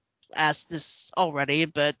note, I asked this already,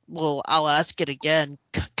 but I'll ask it again.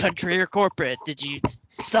 Country or corporate? Did you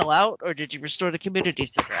sell out or did you restore the community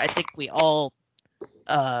center? I think we all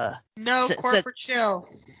corporate chill.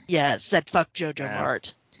 Yeah, said fuck JoJo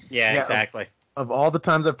Mart. Yeah, exactly. Of all the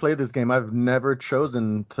times I've played this game, I've never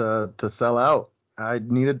chosen to sell out. I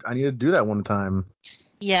needed to do that one time.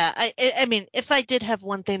 Yeah, I mean, if I did have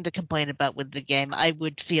one thing to complain about with the game, I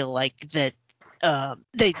would feel like that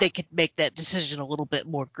they could make that decision a little bit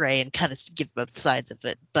more gray and kind of give both sides of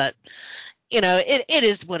it. But it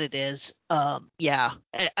is what it is. Yeah.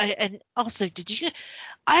 And also,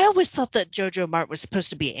 I always thought that JoJo Mart was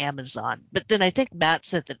supposed to be Amazon, but then I think Matt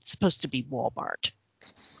said that it's supposed to be Walmart.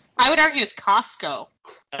 I would argue it's Costco.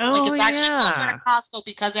 It's actually closer to Costco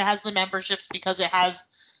because it has the memberships, because it has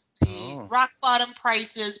the rock bottom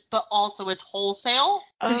prices, but also it's wholesale.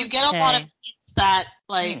 Because you get a lot of hits that,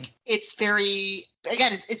 like, it's very,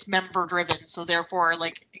 again, it's member driven. So therefore,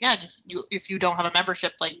 like, again, if you don't have a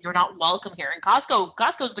membership, like, you're not welcome here. And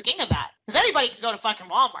Costco's the king of that. Because anybody can go to fucking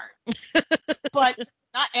Walmart. But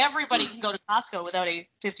not everybody can go to Costco without a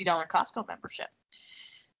 $50 Costco membership.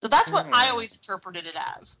 So that's what I always interpreted it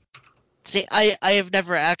as. See, I have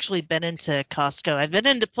never actually been into Costco. I've been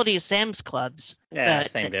into plenty of Sam's Clubs. Yeah,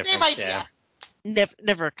 same difference. Same idea. Yeah.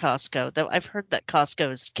 Never Costco, though. I've heard that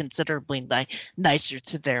Costco is considerably nicer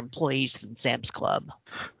to their employees than Sam's Club.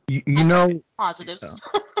 You know, positives.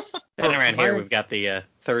 And around here we've got the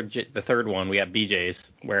third one. We got BJ's.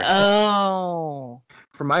 Where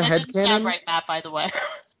for my head didn't sound right, Matt. By the way,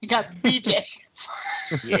 you got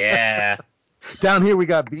BJ's. Yeah. Down here we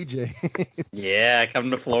got BJ. Yeah,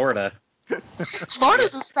 come to Florida.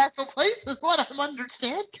 Florida's a special place, is what I'm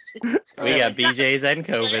understanding. We got BJ's and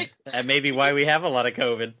COVID. That may be why we have a lot of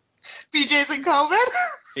COVID. BJ's and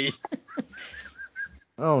COVID?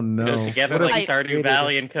 Oh, no. It goes together like Stardew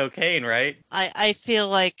Valley and cocaine, right? I feel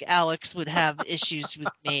like Alex would have issues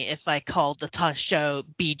with me if I called the show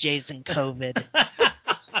BJ's and COVID.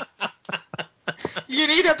 You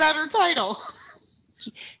need a better title.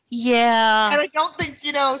 Yeah. And I don't think,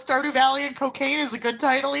 Stardew Valley and cocaine is a good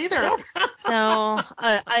title either. No,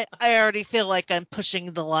 I already feel like I'm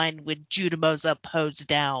pushing the line with Judamo's up, hose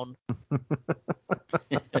down.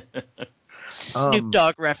 Snoop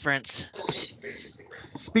Dogg reference.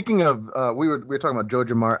 Speaking of, we were talking about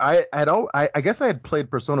JoJo. I guess I had played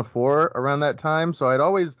Persona 4 around that time, so I'd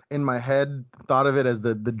always in my head thought of it as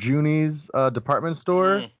the Juni's department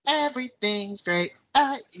store. Everything's great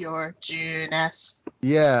at your Junes.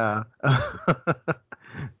 Yeah.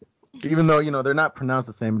 Even though they're not pronounced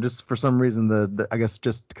the same, just for some reason I guess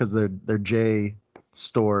just because they're J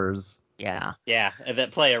stores. Yeah. Yeah,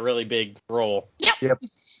 that play a really big role. Yep.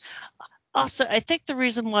 Also, I think the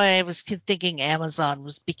reason why I was thinking Amazon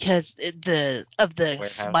was because of the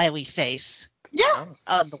smiley face. Yeah.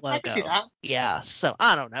 On the logo. I can see that. Yeah, so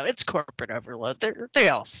I don't know. It's corporate overload. They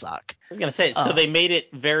all suck. I was going to say, so they made it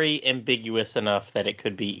very ambiguous enough that it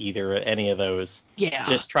could be either any of those. Yeah.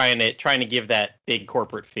 Just trying to give that big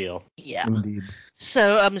corporate feel. Yeah. Indeed.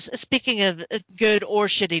 So, speaking of good or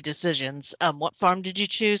shitty decisions, what farm did you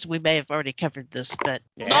choose? We may have already covered this, but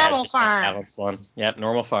Normal farm. Balanced one. Yep,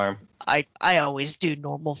 normal farm. I always do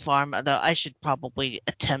normal farm, although I should probably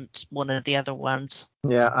attempt one of the other ones.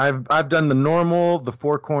 Yeah, I've done the normal, the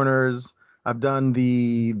Four Corners. I've done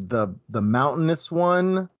the mountainous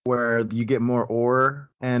one where you get more ore,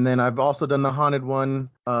 and then I've also done the haunted one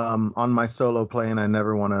on my solo play, and I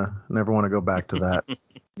never wanna go back to that.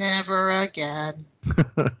 Never again.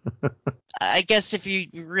 I guess if you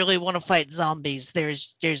really want to fight zombies,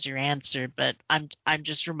 there's your answer. But I'm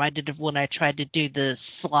just reminded of when I tried to do the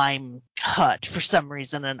slime hut for some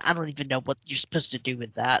reason, and I don't even know what you're supposed to do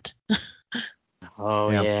with that. Oh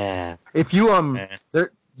yeah. If you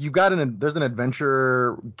there's an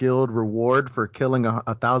adventure guild reward for killing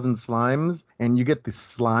 1,000 slimes, and you get the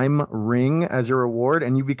slime ring as your reward,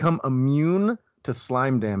 and you become immune to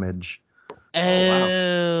slime damage.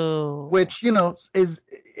 Oh. Which, is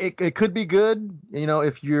it could be good,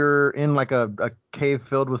 if you're in like a cave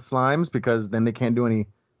filled with slimes, because then they can't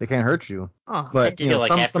hurt you. Oh, but I feel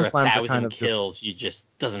like after some slimes 1,000 are kind of kills, you just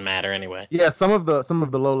doesn't matter anyway. Yeah, some of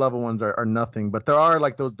the low level ones are nothing, but there are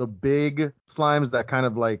like the big slimes that kind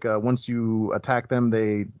of like once you attack them,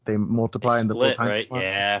 they multiply into little tiny right? slimes.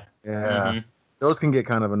 Yeah. Mm-hmm. Those can get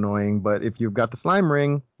kind of annoying, but if you've got the slime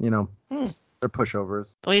ring, they're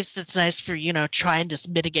pushovers. At least it's nice for, trying to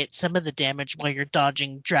mitigate some of the damage while you're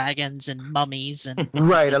dodging dragons and mummies and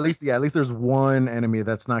Right, at least there's one enemy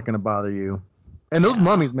that's not going to bother you. And those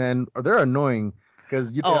mummies, man, they're annoying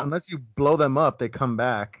because unless you blow them up, they come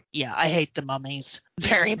back. Yeah, I hate the mummies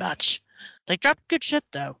very much. They drop good shit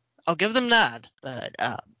though. I'll give them that. But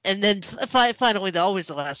and then finally, always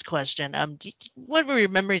the last question. What were your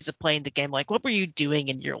memories of playing the game like? What were you doing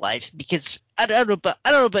in your life? Because I don't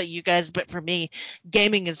know about you guys, but for me,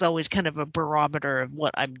 gaming is always kind of a barometer of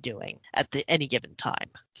what I'm doing at any given time.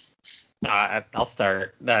 I'll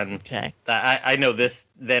start then. Okay. I know this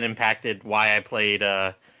then impacted why I played.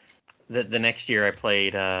 The next year I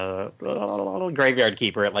played Graveyard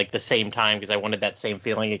Keeper at like the same time because I wanted that same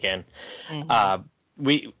feeling again.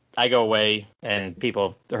 Mm-hmm. I go away, and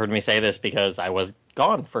people have heard me say this because I was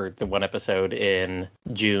gone for the one episode in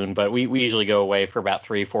June, but we usually go away for about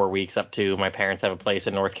 3-4 weeks up to my parents have a place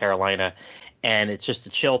in North Carolina, and it's just a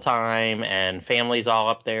chill time, and family's all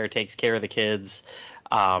up there, takes care of the kids.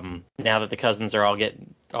 Now that the cousins are all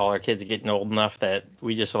our kids are getting old enough that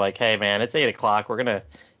we just are like, hey man, it's 8 o'clock. We're going to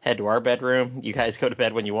head to our bedroom. You guys go to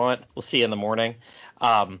bed when you want. We'll see you in the morning.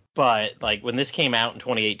 But like when this came out in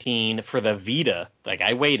 2018 for the Vita, like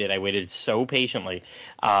I waited so patiently,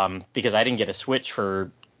 because I didn't get a Switch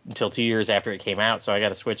until 2 years after it came out. So I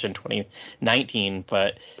got a Switch in 2019,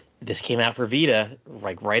 but this came out for Vita,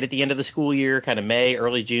 like right at the end of the school year, kind of May,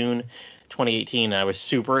 early June 2018. I was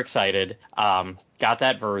super excited. Got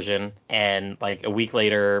that version, and like a week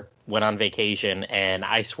later went on vacation, and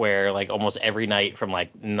I swear like almost every night from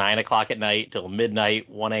like 9 o'clock at night till midnight,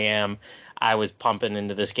 1 a.m., I was pumping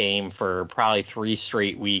into this game for probably 3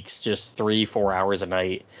 straight weeks, just 3-4 hours a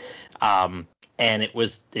night. And it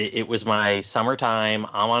was my summertime.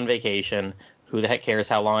 I'm on vacation. Who the heck cares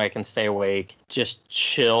how long I can stay awake? Just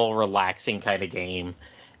chill, relaxing kind of game.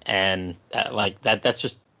 And like that's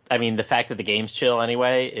just, I mean, the fact that the game's chill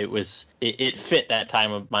anyway, it fit that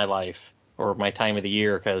time of my life, or my time of the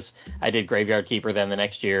year, because I did Graveyard Keeper then the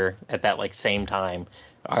next year at that like same time.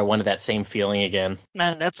 I wanted that same feeling again.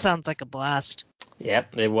 Man, that sounds like a blast.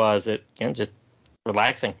 Yep, it was. Just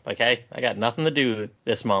relaxing. Like, hey, I got nothing to do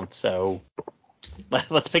this month, so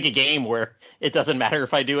let's pick a game where it doesn't matter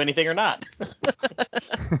if I do anything or not.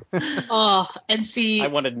 And see, I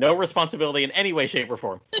wanted no responsibility in any way, shape, or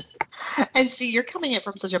form. And see, you're coming at it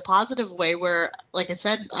from such a positive way where, like I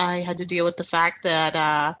said, I had to deal with the fact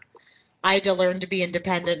that I had to learn to be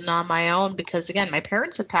independent and on my own because, again, my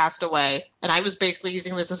parents had passed away, and I was basically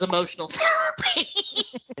using this as emotional therapy.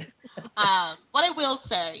 What I will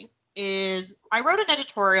say is I wrote an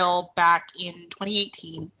editorial back in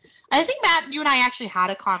 2018. I think, Matt, you and I actually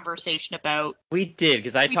had a conversation about... We did,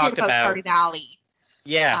 because I talked about Stardew Valley.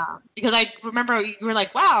 Yeah. Because I remember you were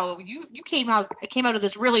like, wow, you came out of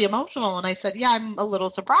this really emotional, and I said, yeah, I'm a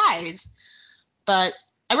little surprised. But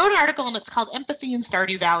I wrote an article, and it's called Empathy in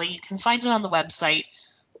Stardew Valley. You can find it on the website.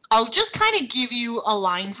 I'll just kind of give you a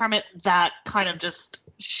line from it that kind of just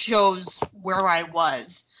shows where I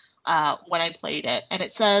was when I played it. And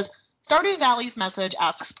it says, Stardew Valley's message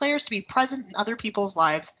asks players to be present in other people's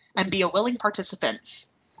lives and be a willing participant.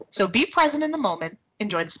 So be present in the moment,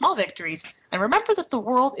 enjoy the small victories, and remember that the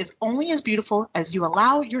world is only as beautiful as you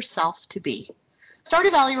allow yourself to be.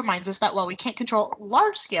 Stardew Valley reminds us that while we can't control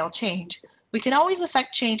large-scale change, we can always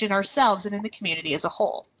affect change in ourselves and in the community as a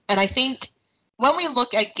whole. And I think when we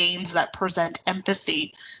look at games that present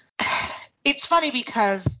empathy, it's funny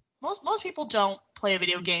because most people don't play a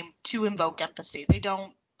video game to invoke empathy. They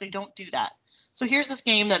don't do that. So here's this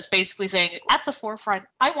game that's basically saying, at the forefront,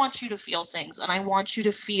 I want you to feel things, and I want you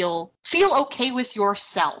to feel okay with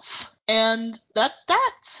yourself. And that's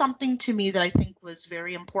something to me that I think was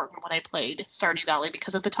very important when I played Stardew Valley,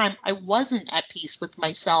 because at the time I wasn't at peace with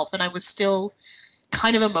myself, and I was still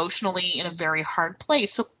kind of emotionally in a very hard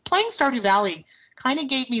place. So playing Stardew Valley kind of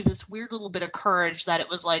gave me this weird little bit of courage that it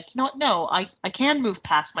was like, you know what, no, I can move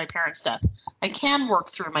past my parents' death. I can work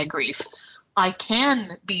through my grief. I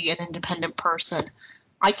can be an independent person.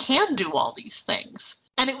 I can do all these things.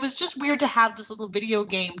 And it was just weird to have this little video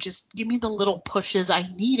game just give me the little pushes I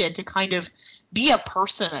needed to kind of be a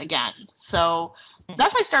person again. So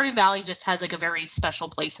that's why Stardew Valley just has like a very special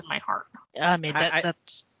place in my heart. I mean,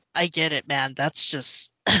 I get it, man. That's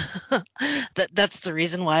just that's the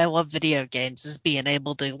reason why I love video games, is being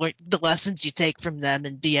able to learn the lessons you take from them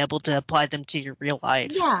and be able to apply them to your real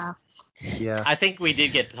life. Yeah. Yeah. I think we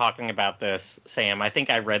did get talking about this, Sam. I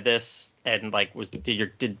think I read this and like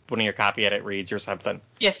did one of your copy edit reads or something.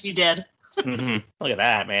 Yes, you did. Mm-hmm. Look at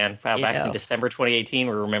that, man. Wow, back in December 2018,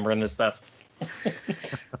 we're remembering this stuff.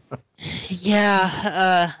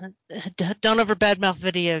 Yeah, don't ever badmouth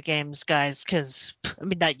video games, guys, because, I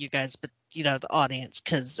mean, not you guys, but, you know, the audience,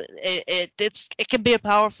 because it can be a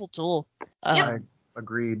powerful tool.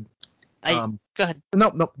 Agreed. Go ahead.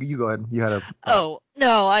 No, you go ahead. You had a... Oh,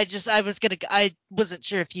 no, I wasn't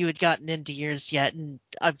sure if you had gotten into yours yet, and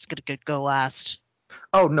I was going to go last.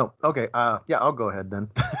 Oh, no. Okay. Yeah, I'll go ahead then.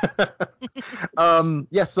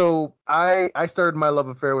 Yeah, so I started my love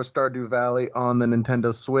affair with Stardew Valley on the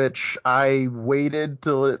Nintendo Switch. I waited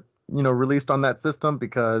till it, released on that system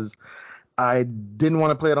because I didn't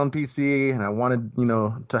want to play it on PC, and I wanted,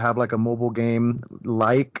 to have like a mobile game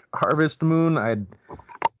like Harvest Moon. I'd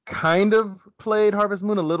kind of played Harvest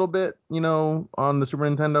Moon a little bit, on the Super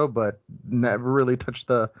Nintendo, but never really touched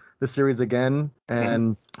the series again.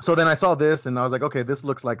 And so then I saw this, and I was like, okay, this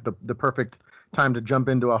looks like the perfect time to jump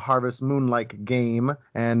into a Harvest Moon-like game.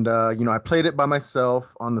 And, I played it by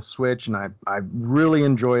myself on the Switch, and I really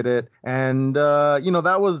enjoyed it. And,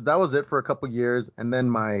 that was it for a couple years. And then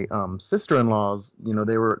my sister-in-laws,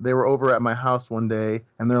 they were over at my house one day,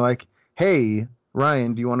 and they're like, hey,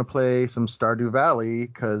 Ryan, do you want to play some Stardew Valley?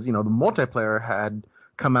 Because, the multiplayer had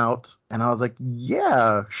come out, and I was like,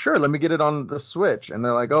 yeah, sure, let me get it on the Switch. And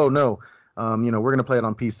they're like, oh no, we're gonna play it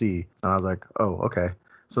on PC. And I was like, oh, okay.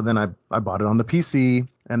 So then I bought it on the PC,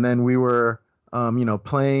 and then we were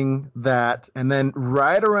playing that, and then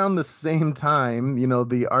right around the same time,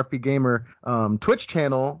 the RP Gamer Twitch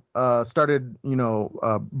channel started,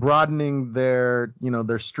 broadening their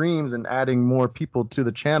streams and adding more people to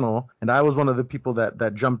the channel, and I was one of the people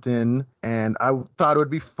that jumped in, and I thought it would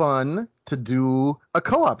be fun to do a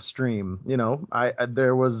co-op stream.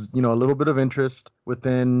 There was a little bit of interest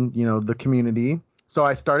within the community, so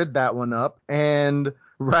I started that one up, and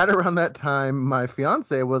right around that time, my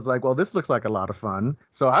fiance was like, well, this looks like a lot of fun,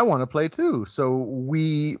 so I want to play too. So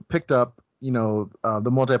we picked up, the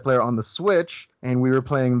multiplayer on the Switch, and we were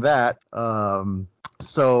playing that.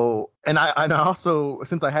 So, and I also,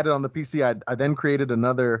 since I had it on the PC, I then created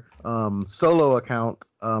another solo account,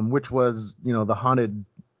 which was, the haunted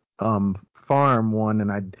farm one,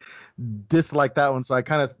 and I disliked that one, so I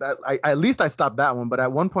kind of at least I stopped that one. But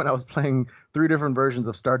at one point I was playing 3 different versions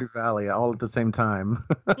of Stardew Valley all at the same time.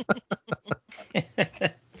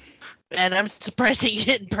 And I'm surprised that you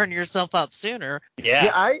didn't burn yourself out sooner.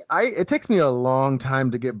 Yeah, it takes me a long time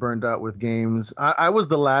to get burned out with games. I was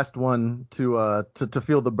the last one to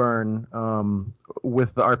feel the burn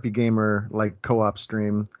with the RP Gamer co-op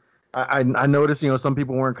stream. I noticed some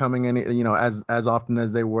people weren't coming in as often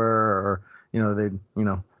as they were, or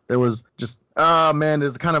there was just, oh man,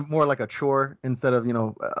 it's kind of more like a chore instead of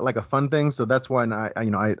like a fun thing. So that's why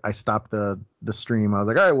I stopped the stream. I was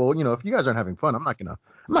like, all right, well, if you guys aren't having fun, I'm not gonna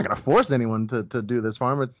force anyone to do this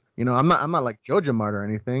farm. It's I'm not like Joja Mart or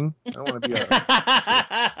anything. I don't want to be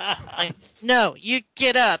no, you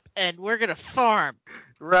get up and we're gonna farm.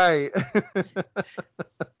 Right.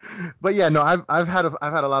 But yeah, no, I've had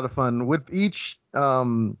a lot of fun with each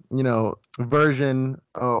version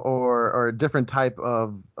or a different type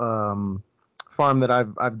of farm that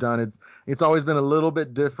I've done. It's always been a little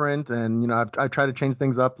bit different, and I've tried to change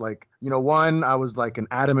things up. Like one, I was like an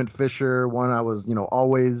adamant fisher. One, I was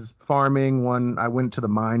always farming. One, I went to the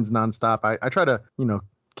mines nonstop. I try to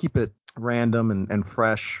keep it random and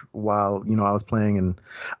fresh while I was playing. And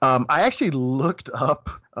I actually looked up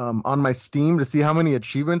on my Steam to see how many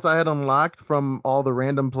achievements I had unlocked from all the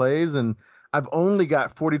random plays, and I've only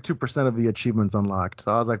got 42% of the achievements unlocked.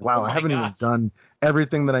 So I was like, wow, I haven't even done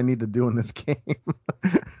everything that I need to do in this game.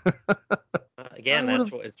 Again,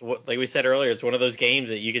 it's like we said earlier, it's one of those games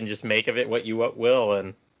that you can just make of it what you will,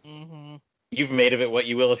 and you've made of it what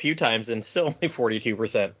you will a few times, and still only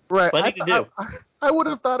 42%. Right. Plenty to do. I would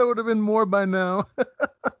have thought it would have been more by now.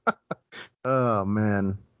 Oh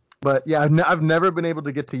man. But yeah, I've never been able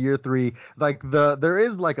to get to year 3. Like there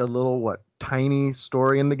is like a little tiny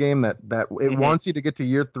story in the game that it wants you to get to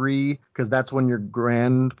year 3, because that's when your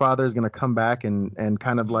grandfather is going to come back and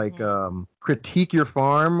kind of critique your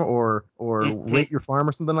farm or rate your farm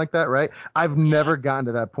or something like that, right? I've never gotten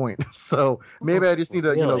to that point, so maybe I just need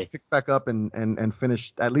to pick back up and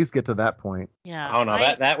finish, at least get to that point. Yeah. Oh no,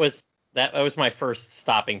 that was my first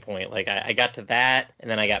stopping point. Like I got to that, and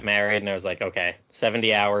then I got married, and I was like, okay,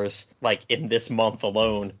 70 hours, like in this month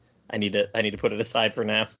alone. I need to put it aside for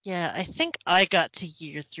now. Yeah, I think I got to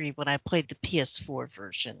year 3 when I played the PS4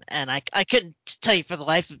 version, and I couldn't tell you for the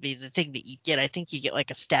life of me the thing that you get. I think you get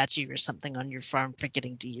like a statue or something on your farm for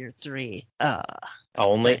getting to year 3.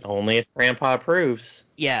 Only if Grandpa approves.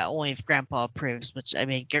 Yeah, only if Grandpa approves. Which I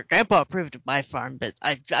mean, Grandpa approved of my farm, but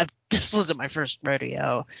this wasn't my first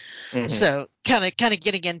rodeo. So kind of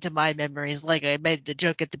getting into my memories, like I made the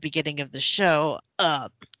joke at the beginning of the show.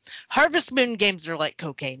 Harvest Moon games are like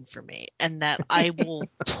cocaine for me, and that I will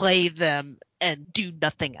play them and do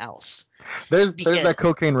nothing else. There's that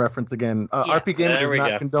cocaine reference again. RP Gamer does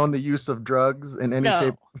not condone the use of drugs in any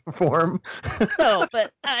shape or form. No,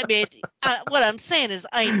 but I mean, what I'm saying is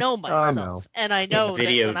I know myself, and I know that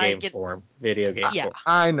when I get video game form.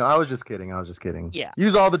 I know. I was just kidding. Yeah.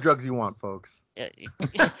 Use all the drugs you want, folks.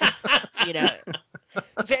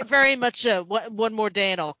 Very much one more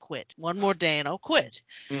day and I'll quit. One more day and I'll quit.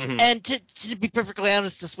 And to be perfectly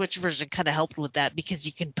honest, the Switch version kind of helped with that, because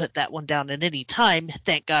you can put that one down at any time.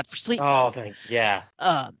 Thank God for sleep. Oh, yeah.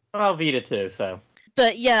 Vita too. So.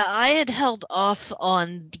 But yeah, I had held off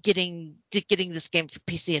on getting this game for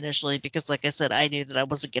PC initially because, like I said, I knew that I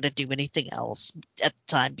wasn't going to do anything else at the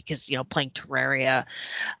time because, playing Terraria,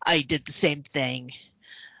 I did the same thing.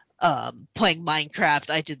 Playing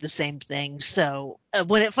Minecraft, I did the same thing. So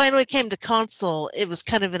when it finally came to console, it was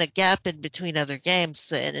kind of in a gap in between other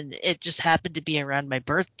games, and it just happened to be around my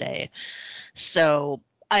birthday. So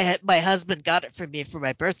my husband got it for me for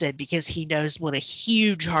my birthday because he knows what a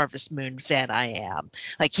huge Harvest Moon fan I am.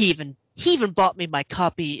 Like, he even he even bought me my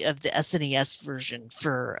copy of the SNES version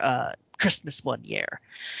for Christmas one year,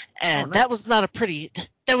 and that was not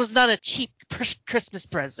a cheap Christmas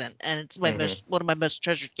present, and it's one of my most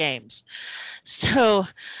treasured games. So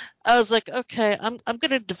I was like, okay, I'm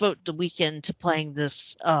gonna devote the weekend to playing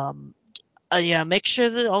this. Make sure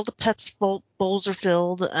that all the pets bowls are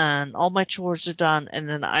filled and all my chores are done, and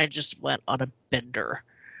then I just went on a bender.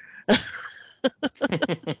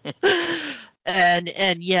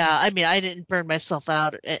 And yeah, I mean, I didn't burn myself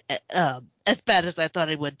out as bad as I thought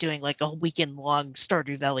I would, doing like a weekend long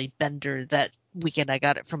Stardew Valley bender that weekend I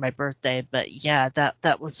got it for my birthday. But yeah,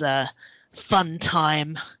 that was a fun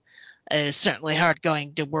time. It was certainly hard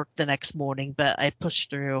going to work the next morning, but I pushed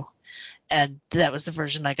through. And that was the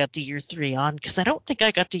version I got to year 3 on, because I don't think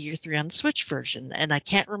I got to year 3 on the Switch version, and I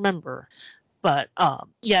can't remember. But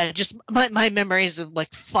yeah, just my memories of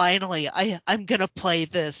like, finally I'm gonna play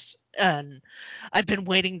this, and I've been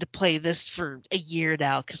waiting to play this for a year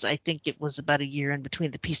now, because I think it was about a year in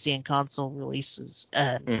between the PC and console releases,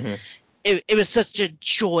 and it was such a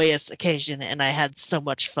joyous occasion, and I had so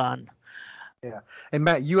much fun. Yeah, and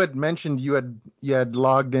Matt, you had mentioned you had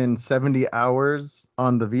logged in 70 hours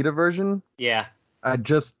on the Vita version. Yeah. I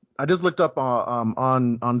just looked up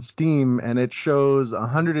on Steam, and it shows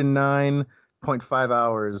 109.5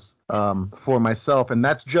 hours for myself, and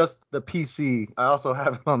that's just the PC. I also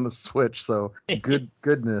have it on the Switch, so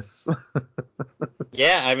goodness.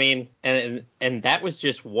 Yeah, I mean, and that was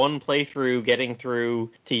just one playthrough getting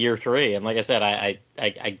through to year 3, and like I said,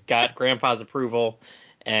 I got Grandpa's approval.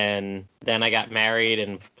 And then I got married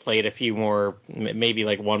and played a few more, maybe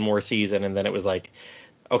like one more season, and then it was like,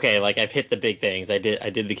 okay, like I've hit the big things. I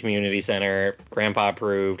did the community center, Grandpa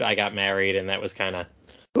approved, I got married, and that was kind of,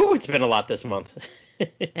 it's been a lot this month.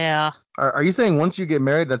 Yeah. Are you saying once you get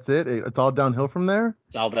married, that's it? It's all downhill from there?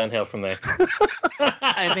 It's all downhill from there.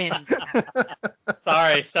 I mean,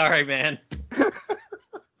 sorry, man.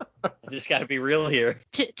 I just got to be real here.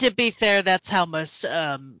 To be fair, that's how most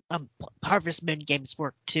Harvest Moon games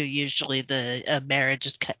work too. Usually, the marriage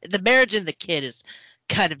and the kid is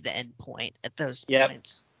kind of the end point at those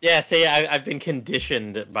points. Yeah, see, I've been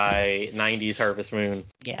conditioned by 90s Harvest Moon.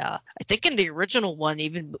 Yeah, I think in the original one,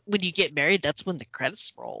 even when you get married, that's when the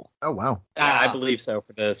credits roll. Oh wow. Yeah. I believe so.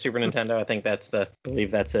 For the Super Nintendo, I think that's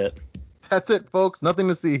it. That's it, folks. Nothing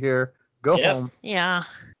to see here. Go home. Yeah.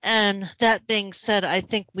 And that being said, I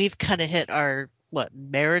think we've kind of hit our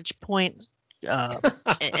marriage point,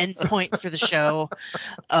 end point for the show.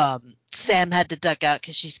 Sam had to duck out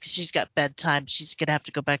because she's got bedtime. She's gonna have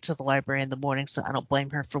to go back to the library in the morning, so I don't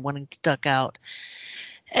blame her for wanting to duck out.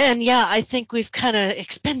 And yeah, I think we've kind of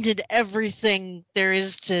expended everything there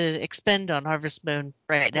is to expend on Harvest Moon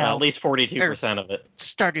right now. At least 42% of it.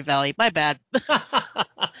 Stardew Valley, my bad.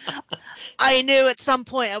 I knew at some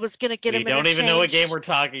point I was going to get him interchanged. We don't even know what game we're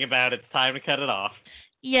talking about. It's time to cut it off.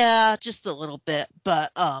 Yeah, just a little bit.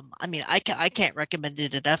 But, I mean, I can't recommend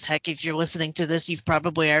it enough. Heck, if you're listening to this, you've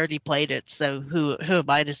probably already played it. So who am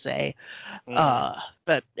I to say?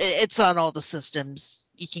 But it's on all the systems.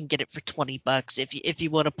 You can get it for $20 if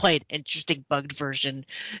you want to play an interesting bugged version.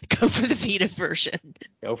 Go for the Vita version.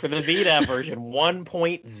 Go for the Vita version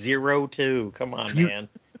 1.02. Come on, man.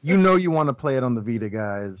 You know you want to play it on the Vita,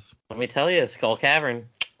 guys. Let me tell you, Skull Cavern,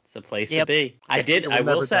 it's a place to be. I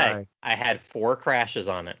will say, I had 4 crashes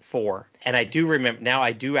on it, 4. And I do remember, now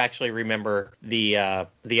I do actually remember the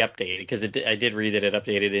update, because I did read that it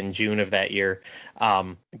updated in June of that year,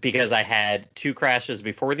 because I had 2 crashes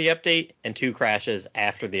before the update and 2 crashes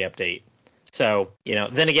after the update. So,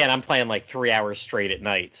 then again, I'm playing like 3 hours straight at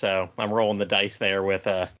night, so I'm rolling the dice there with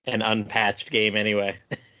an unpatched game anyway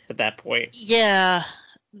at that point. Yeah.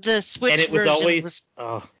 The Switch and it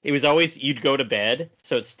was always you'd go to bed,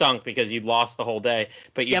 so it stunk because you'd lost the whole day,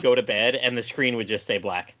 but you'd go to bed and the screen would just stay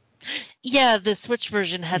black. Yeah, the Switch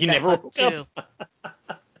version had that bug too.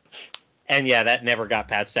 And yeah, that never got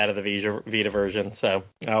patched out of the Vita version, so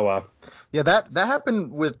Yeah, that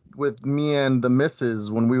happened with me and the missus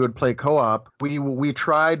when we would play co-op. We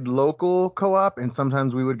tried local co-op, and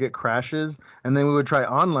sometimes we would get crashes, and then we would try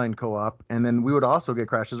online co-op, and then we would also get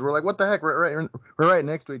crashes. We're like, what the heck? We're right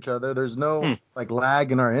next to each other. There's no like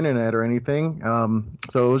lag in our internet or anything.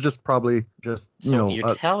 So it was just probably just what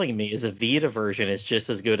you're telling me is a Vita version is just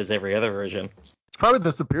as good as every other version. Probably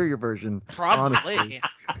the superior version. Probably.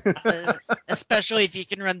 Especially if you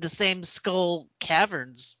can run the same Skull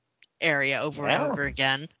Caverns area over and over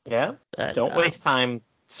again. Yeah. But, don't waste time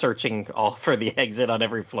searching for the exit on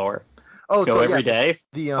every floor. Go every day,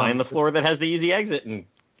 find the floor that has the easy exit and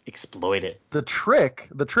exploit it. The trick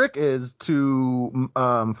is to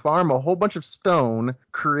farm a whole bunch of stone,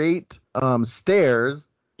 create stairs,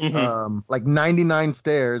 like 99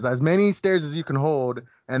 stairs, as many stairs as you can hold,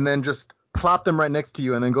 and then just plop them right next to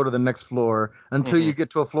you, and then go to the next floor until you get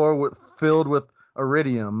to a floor filled with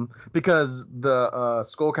iridium, because the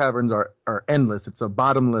skull caverns are endless. It's a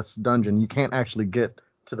bottomless dungeon. You can't actually get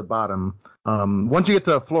to the bottom. Once you get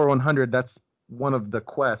to floor 100, that's one of the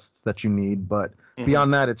quests that you need, but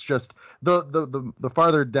beyond that, it's just the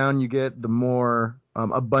farther down you get, the more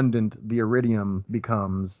abundant the iridium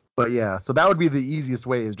becomes. But yeah, so that would be the easiest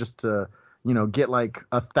way, is just to get like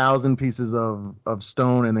 1,000 pieces of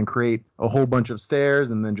stone and then create a whole bunch of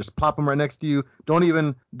stairs and then just plop them right next to you. Don't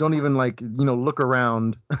even like look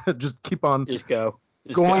around. Just keep on. Just go.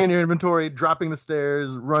 Going in your inventory, dropping the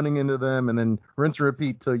stairs, running into them, and then rinse and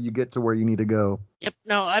repeat till you get to where you need to go. Yep,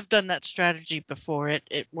 no, I've done that strategy before.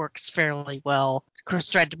 It works fairly well. Of course,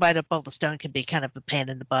 trying to bite up all the stone can be kind of a pain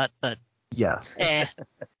in the butt, but yeah.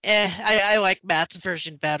 I like Matt's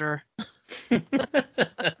version better.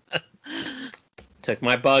 Took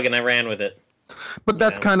my bug and I ran with it. But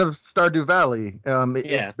that's kind of Stardew Valley.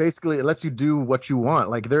 It's basically, it lets you do what you want.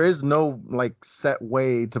 Like, there is no like set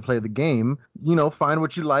way to play the game. Find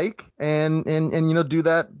what you like and do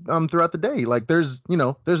that throughout the day. Like, there's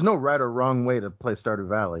no right or wrong way to play Stardew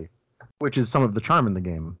Valley, which is some of the charm in the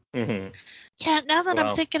game. Mm-hmm. Yeah, now that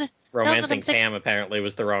I'm thinking, romancing Sam apparently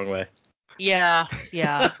was the wrong way. Yeah.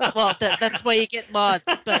 Well, that's why you get mods.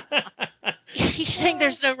 But you're saying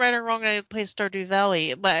there's no right or wrong way to play Stardew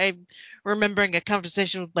Valley. But I'm remembering a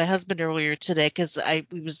conversation with my husband earlier today, because I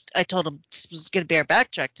told him this was going to be our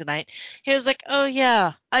backtrack tonight. He was like, "Oh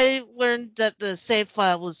yeah, I learned that the save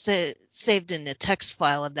file was saved in a text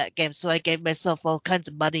file in that game, so I gave myself all kinds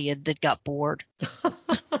of money and then got bored."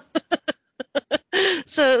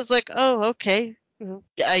 So it was like, "Oh, okay.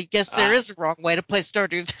 I guess there is a wrong way to play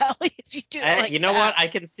Stardew Valley if you do it like You know that." what? I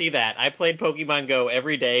can see that. I played Pokemon Go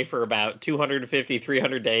every day for about 250,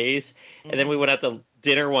 300 days. And then we went out to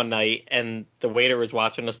dinner one night, and the waiter was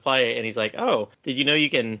watching us play, and he's like, "Oh, did you know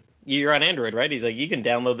you're on Android, right?" He's like, "You can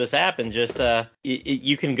download this app and just,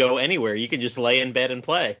 you can go anywhere. You can just lay in bed and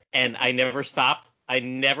play." And I never stopped. I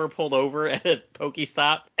never pulled over at a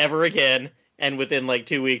Pokestop ever again. And within like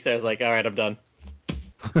 2 weeks, I was like, all right, I'm done.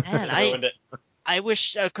 Man, I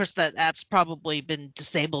wish, of course, that app's probably been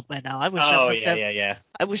disabled by now. I wish I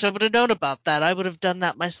wish I would have known about that. I would have done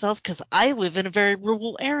that myself, because I live in a very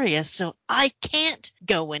rural area, so I can't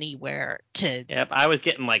go anywhere to. Yep, I was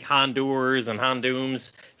getting like Honduras and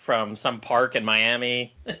Hondooms from some park in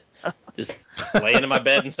Miami, just laying in my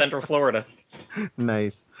bed in Central Florida.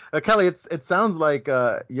 Nice. Kelly, it sounds like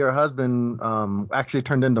your husband actually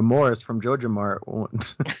turned into Morris from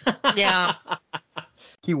JojaMart. Yeah.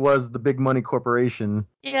 He was the big money corporation.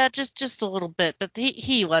 Yeah, just a little bit, but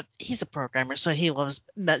he's a programmer, so he loves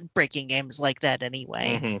breaking games like that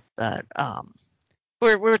anyway. Mm-hmm.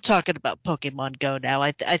 But we're talking about Pokemon Go now.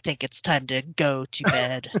 I think it's time to go to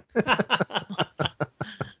bed.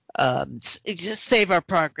 Just save our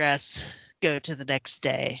progress. Go to the next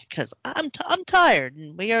day, because I'm tired,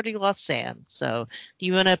 and we already lost Sam. So, do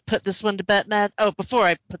you want to put this one to bed, Matt? Oh, before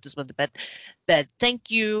I put this one to bed, thank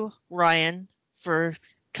you, Ryan, for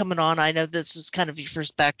coming on. I know this was kind of your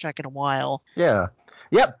first backtrack in a while. Yeah.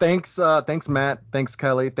 Yep. Thanks, Matt. Thanks,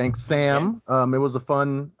 Kelly. Thanks, Sam. It was a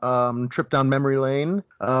fun trip down memory lane.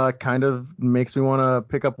 Kind of makes me want to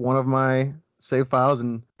pick up one of my save files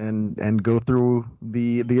and go through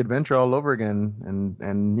the adventure all over again,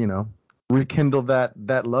 and rekindle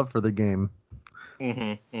that love for the game.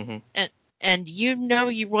 Mm-hmm. Mm-hmm. And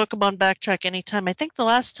you're welcome on Backtrack anytime. I think the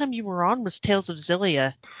last time you were on was Tales of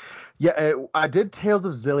Xillia. Yeah, I did Tales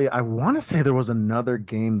of Xillia. I want to say there was another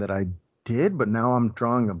game that I did, but now I'm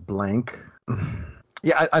drawing a blank.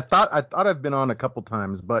 Yeah, I thought I've been on a couple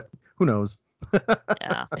times, but who knows?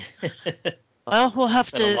 Yeah. Well, we'll have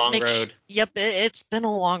to. It's been a long road. Yep, it's been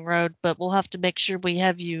a long road, but we'll have to make sure we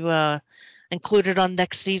have you included on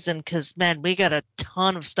next season, because, man, we got a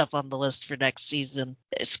ton of stuff on the list for next season.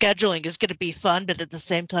 Scheduling is going to be fun, but at the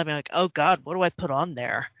same time, I'm like, oh, God, what do I put on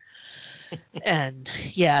there? And,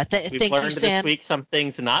 yeah, thank you, Sam. We've learned this week some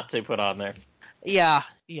things not to put on there. Yeah,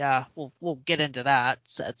 we'll get into that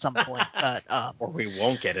at some point, but or we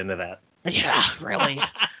won't get into that. Yeah, really.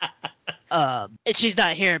 And she's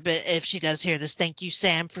not here, but if she does hear this, thank you,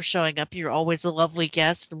 Sam, for showing up. You're always a lovely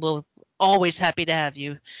guest, and we're always happy to have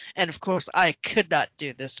you. And of course, I could not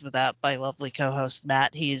do this without my lovely co-host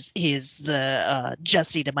Matt. He is the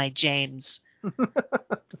Jesse to my James.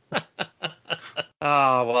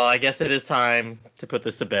 Oh, well, I guess it is time to put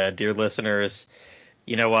this to bed, dear listeners.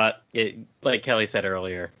 You know what? Like Kelly said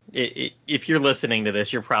earlier, if you're listening to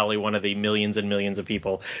this, you're probably one of the millions and millions of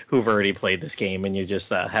people who've already played this game, and you're just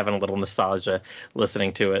having a little nostalgia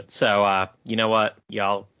listening to it. So, you know what,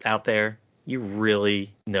 y'all out there, you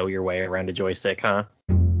really know your way around a joystick, huh?